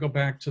just want to go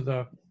back to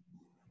the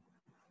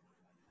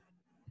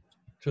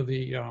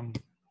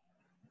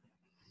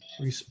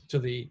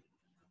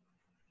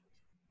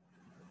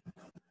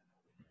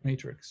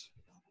matrix.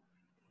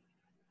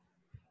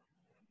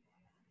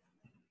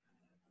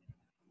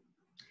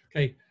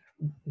 Okay,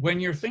 when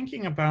you're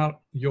thinking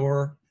about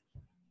your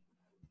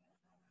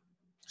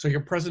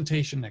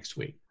presentation next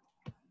week,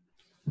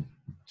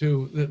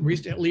 to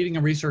leading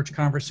a research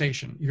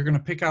conversation, you're going to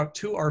pick out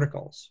 2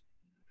 articles.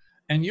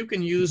 And you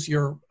can use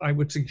I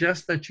would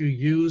suggest that you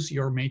use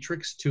your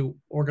matrix to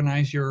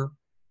organize your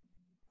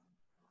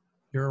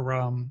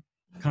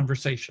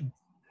conversation,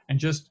 and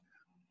just,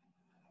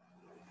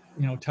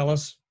 tell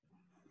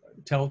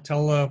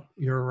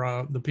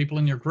the people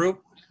in your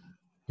group,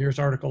 here's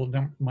article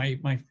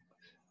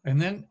and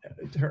then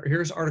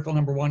here's article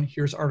number 1,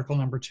 here's article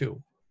number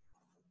 2,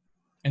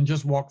 and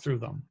just walk through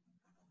them,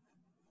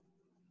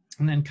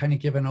 and then kind of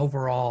give an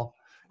overall,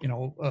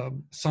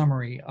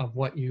 summary of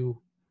what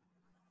you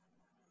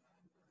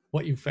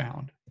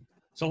found.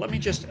 So let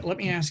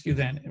me ask you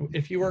then,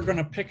 if you were going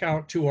to pick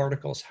out 2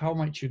 articles, how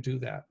might you do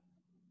that?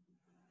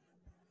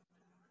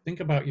 Think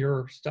about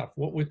your stuff.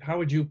 How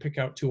would you pick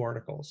out 2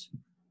 articles?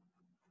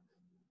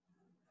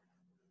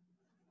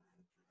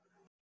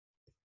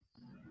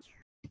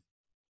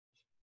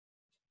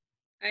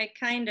 I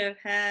kind of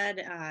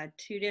had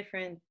 2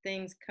 different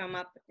things come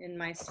up in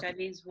my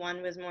studies.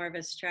 One was more of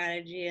a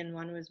strategy and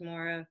one was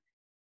more of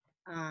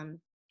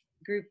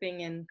grouping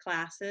in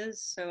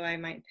classes. So I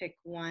might pick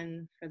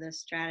one for the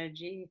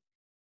strategy.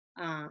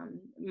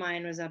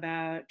 Mine was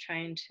about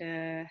trying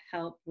to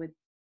help with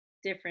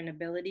different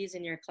abilities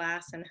in your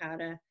class and how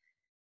to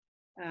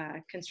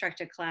construct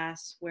a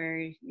class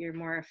where you're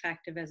more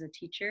effective as a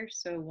teacher.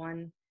 So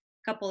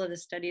couple of the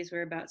studies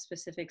were about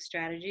specific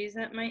strategies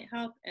that might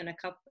help, and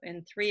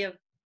 3 of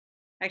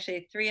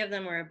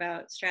them were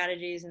about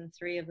strategies, and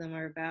 3 of them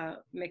were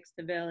about mixed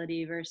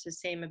ability versus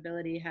same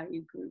ability, how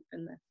you group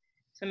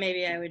so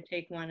maybe I would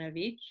take one of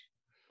each.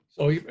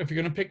 So if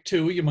you're going to pick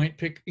 2, you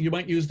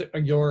might use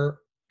your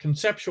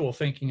conceptual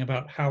thinking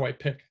about how I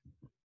pick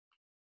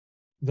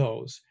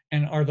those.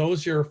 And are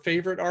those your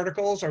favorite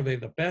articles? Are they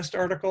the best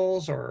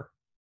articles, or?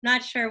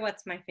 Not sure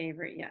what's my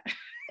favorite yet.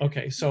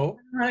 Okay, so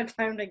a lot of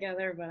time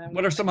together, but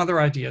what are some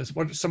other ideas?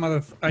 What are some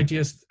other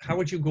ideas? How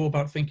would you go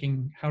about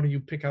thinking? How do you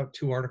pick out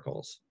 2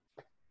 articles?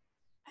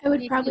 I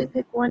would probably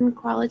pick one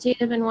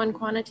qualitative and one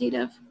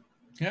quantitative.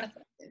 Yeah,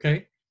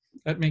 okay,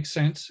 that makes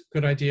sense.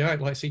 Good idea.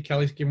 I see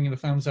Kelly's giving you the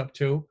thumbs up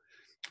too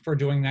for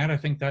doing that. I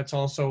think that's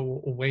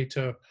also a way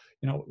to,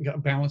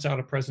 balance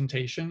out a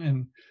presentation,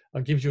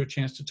 and gives you a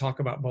chance to talk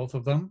about both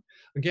of them.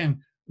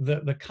 Again,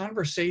 the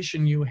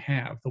conversation you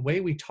have, the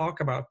way we talk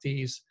about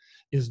these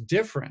is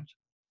different,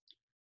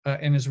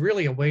 and is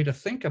really a way to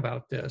think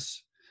about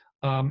this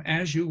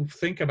as you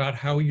think about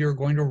how you're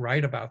going to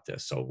write about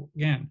this. So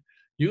again,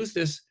 use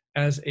this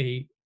as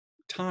a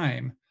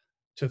time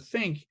to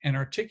think and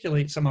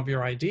articulate some of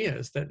your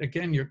ideas that,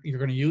 again, you're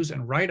going to use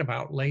and write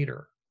about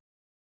later.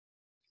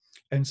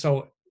 And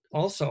so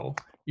also,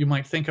 you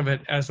might think of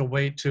it as a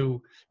way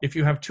to, if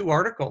you have 2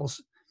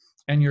 articles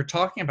and you're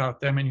talking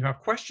about them and you have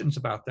questions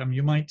about them,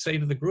 you might say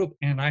to the group,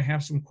 and I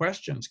have some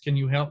questions. Can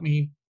you help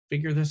me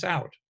figure this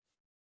out?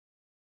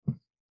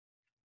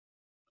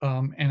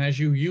 And as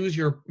you use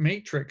your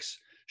matrix,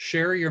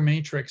 share your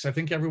matrix. I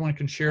think everyone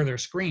can share their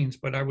screens,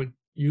 but I would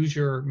use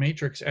your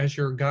matrix as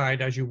your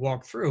guide as you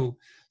walk through,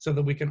 so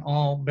that we can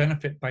all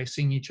benefit by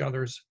seeing each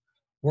other's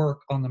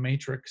work on the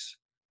matrix.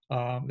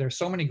 There's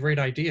so many great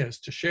ideas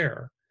to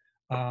share,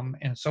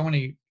 and so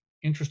many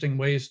interesting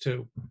ways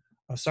to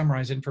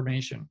summarize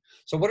information.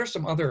 So what are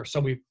some other, so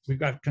we've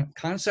got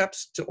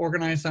concepts to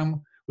organize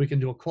them. We can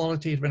do a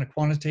qualitative and a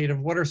quantitative.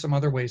 What are some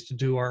other ways to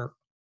do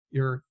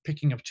your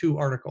picking of 2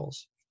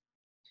 articles?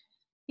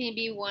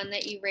 Maybe one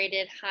that you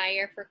rated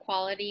higher for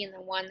quality and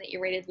the one that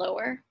you rated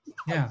lower.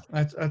 Yeah,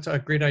 that's a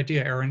great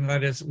idea, Erin.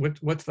 That is,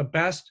 what's the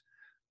best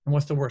and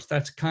what's the worst?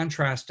 That's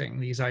contrasting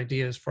these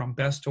ideas from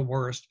best to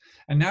worst.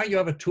 And now you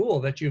have a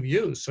tool that you've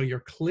used. So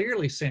you're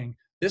clearly saying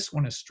this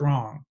one is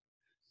strong.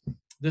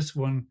 This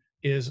one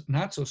is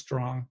not so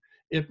strong.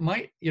 It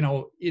might,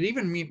 it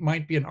even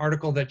might be an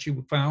article that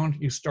you found,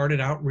 you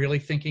started out really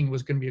thinking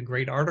was going to be a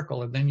great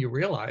article. And then you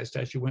realized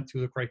as you went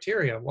through the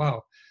criteria,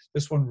 wow,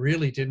 this one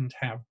really didn't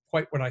have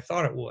quite what I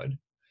thought it would,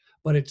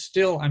 but it's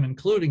still, I'm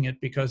including it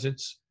because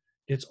it's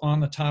on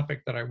the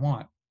topic that I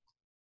want.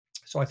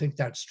 So I think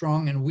that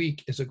strong and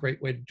weak is a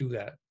great way to do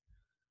that.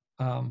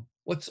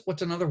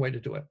 What's another way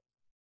to do it?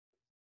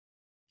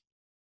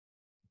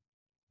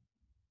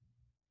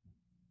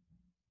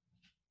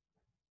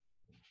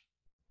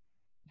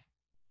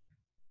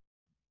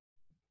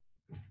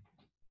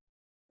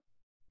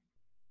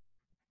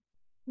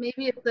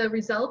 Maybe if the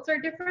results are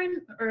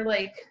different or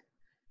like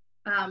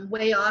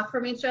way off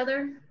from each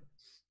other.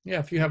 Yeah,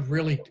 if you have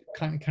really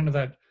kind of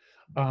that,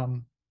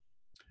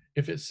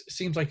 if it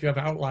seems like you have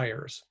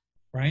outliers,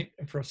 right?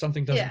 If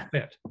something doesn't Yeah.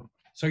 fit.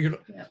 So you're,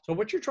 Yeah. so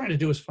what you're trying to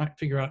do is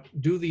figure out,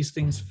 do these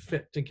things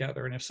fit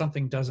together? And if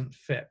something doesn't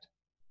fit,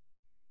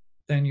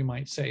 then you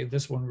might say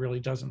this one really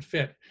doesn't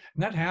fit.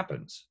 And that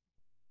happens.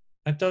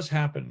 That does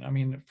happen. I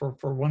mean,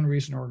 for one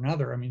reason or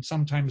another. I mean,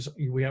 sometimes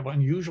we have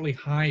unusually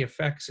high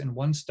effects in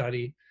one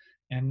study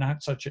and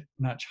not such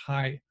much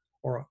high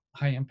or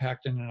high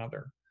impact in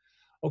another.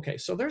 Okay,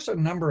 so there's a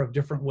number of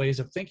different ways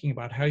of thinking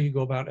about how you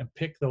go about and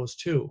pick those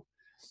two.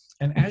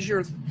 And as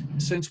you're,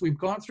 since we've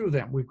gone through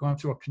them, we've gone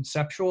through a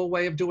conceptual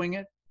way of doing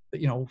it,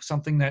 you know,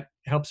 something that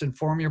helps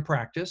inform your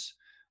practice.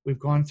 We've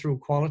gone through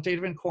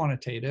qualitative and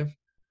quantitative,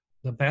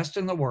 the best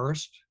and the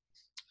worst,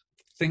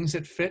 things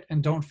that fit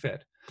and don't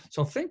fit.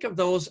 So think of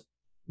those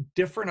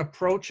different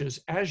approaches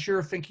as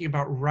you're thinking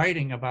about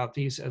writing about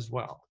these as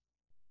well.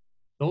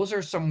 Those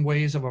are some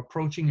ways of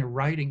approaching your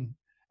writing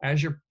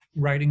as you're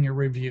writing your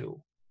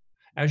review,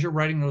 as you're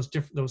writing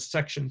those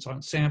sections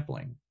on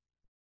sampling,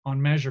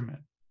 on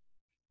measurement,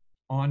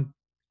 on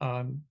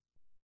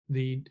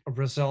the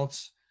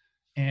results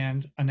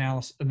and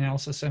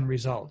analysis and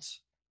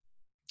results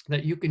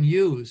that you can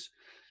use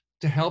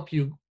to help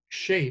you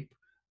shape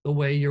the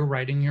way you're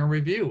writing your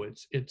review.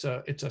 It's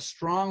a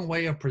strong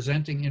way of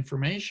presenting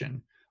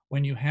information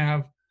when you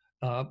have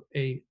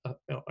a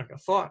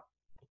thought,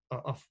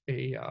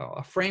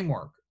 a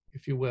framework,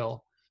 if you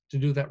will, to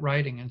do that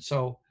writing. And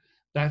so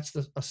that's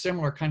a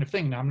similar kind of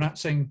thing. Now, I'm not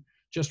saying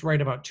just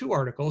write about 2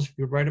 articles.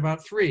 You could write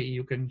about 3.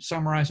 You can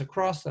summarize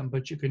across them,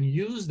 but you can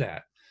use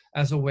that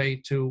as a way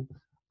to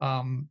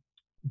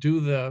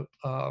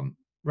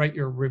write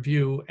your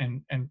review,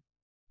 and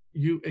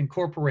you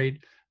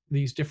incorporate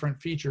these different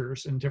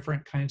features and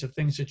different kinds of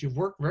things that you've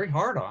worked very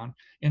hard on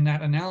in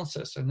that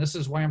analysis. And this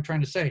is why I'm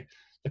trying to say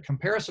the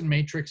comparison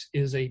matrix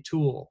is a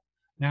tool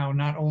now,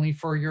 not only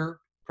for your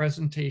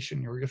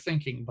presentation or your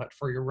thinking, but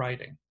for your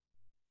writing.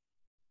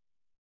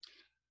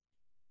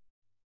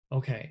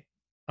 Okay.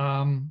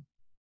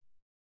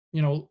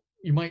 You know,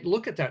 you might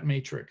look at that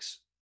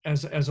matrix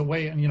as a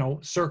way, and, you know,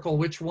 circle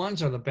which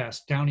ones are the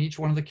best down each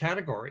one of the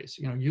categories.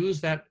 You know,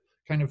 use that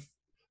kind of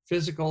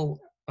physical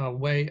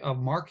way of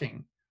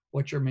marking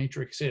what your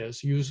matrix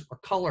is. Use a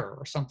color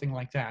or something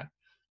like that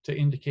to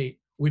indicate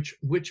which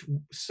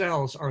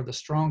cells are the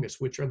strongest,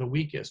 which are the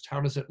weakest.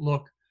 How does it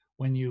look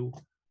when you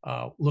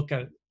look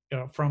at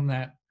it from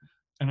that?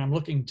 And I'm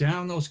looking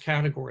down those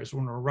categories.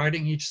 When we're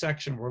writing each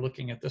section, we're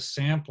looking at the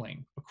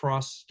sampling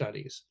across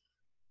studies,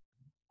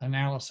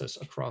 analysis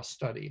across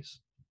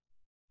studies.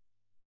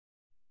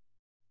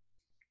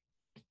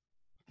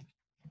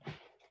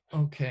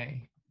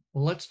 Okay,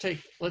 well, let's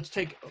take,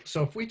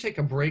 so if we take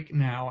a break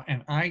now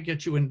and I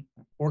get you and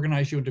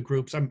organize you into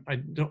groups,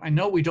 I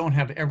know we don't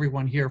have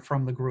everyone here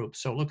from the group.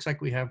 So it looks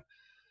like we have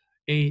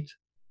 8,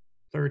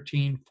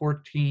 13,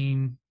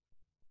 14.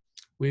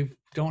 We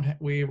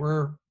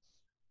were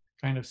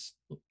kind of,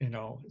 you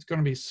know, it's going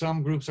to be,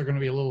 some groups are going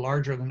to be a little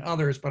larger than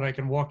others, but I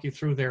can walk you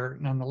through there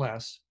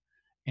nonetheless.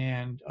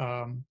 And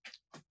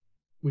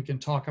we can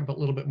talk a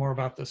little bit more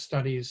about the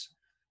studies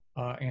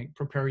and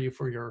prepare you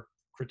for your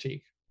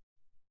critique.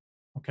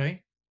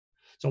 Okay,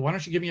 so why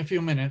don't you give me a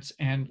few minutes,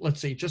 and let's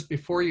see, just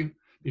before you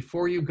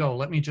go,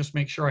 let me just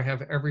make sure I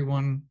have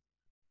everyone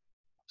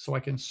so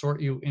I can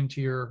sort you into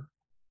your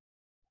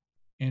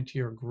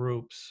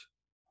groups.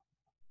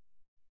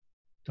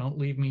 Don't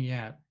leave me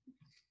yet.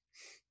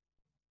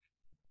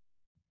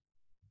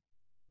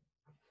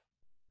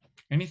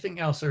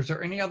 Anything else? Is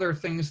there any other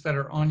things that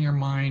are on your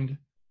mind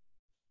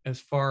as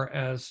far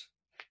as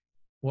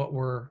what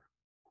we're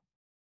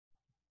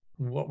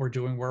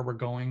doing, where we're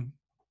going?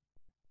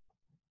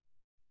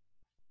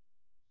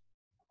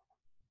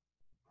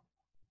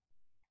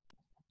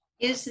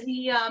 Is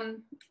the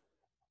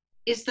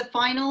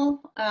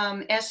final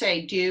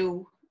essay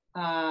due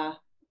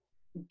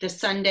the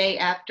Sunday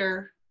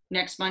after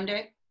next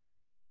Monday?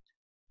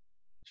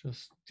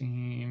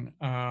 Justine,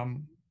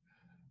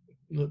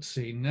 let's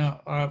see.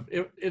 No,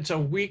 it's a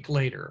week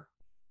later.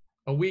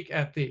 A week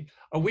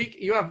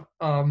you have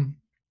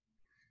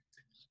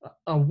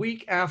a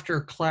week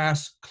after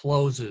class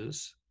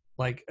closes.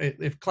 Like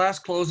if class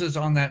closes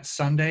on that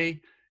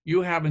Sunday,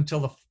 you have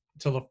until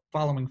the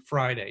following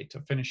Friday to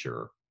finish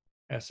your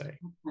essay.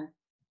 Okay.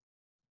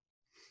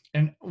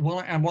 And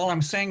while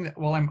I'm saying that,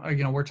 while I'm,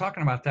 you know, we're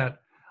talking about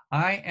that,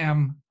 I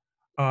am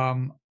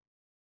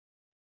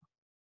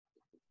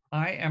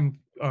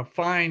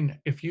fine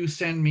if you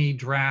send me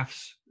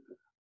drafts.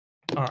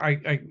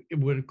 I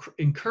would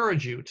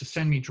encourage you to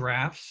send me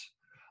drafts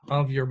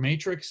of your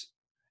matrix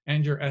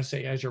and your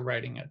essay as you're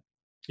writing it,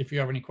 if you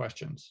have any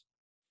questions.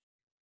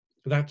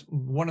 That's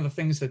one of the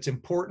things that's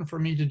important for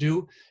me to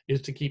do,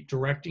 is to keep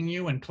directing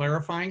you and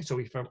clarifying. So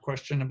if you have a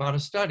question about a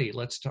study,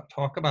 let's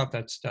talk about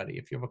that study.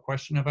 If you have a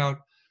question about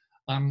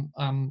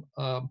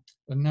the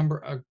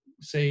number,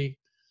 say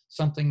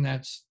something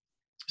that's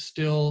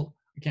still,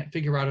 I can't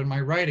figure out in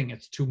my writing,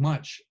 it's too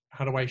much,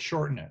 how do I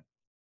shorten it?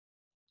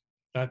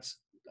 That's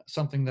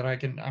something that I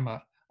can, I'm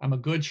a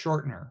good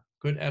shortener,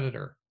 good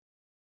editor.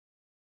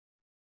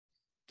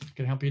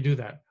 can help you do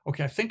that.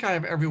 Okay, I think I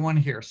have everyone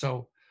here.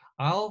 So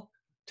I'll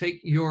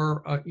take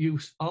your,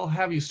 I'll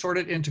have you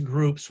sorted into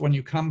groups when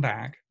you come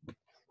back.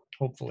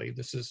 Hopefully,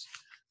 this is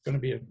going to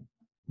be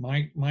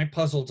my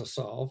puzzle to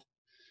solve.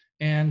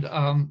 And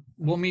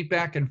we'll meet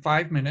back in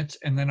 5 minutes,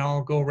 and then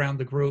I'll go around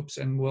the groups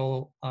and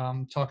we'll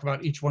talk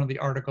about each one of the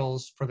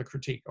articles for the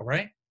critique, all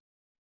right?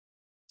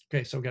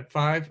 Okay, so get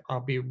 5.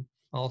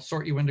 I'll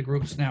sort you into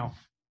groups now.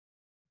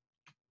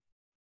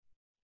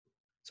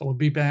 So we'll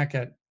be back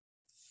at,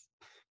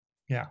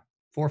 yeah,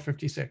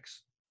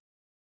 4:56.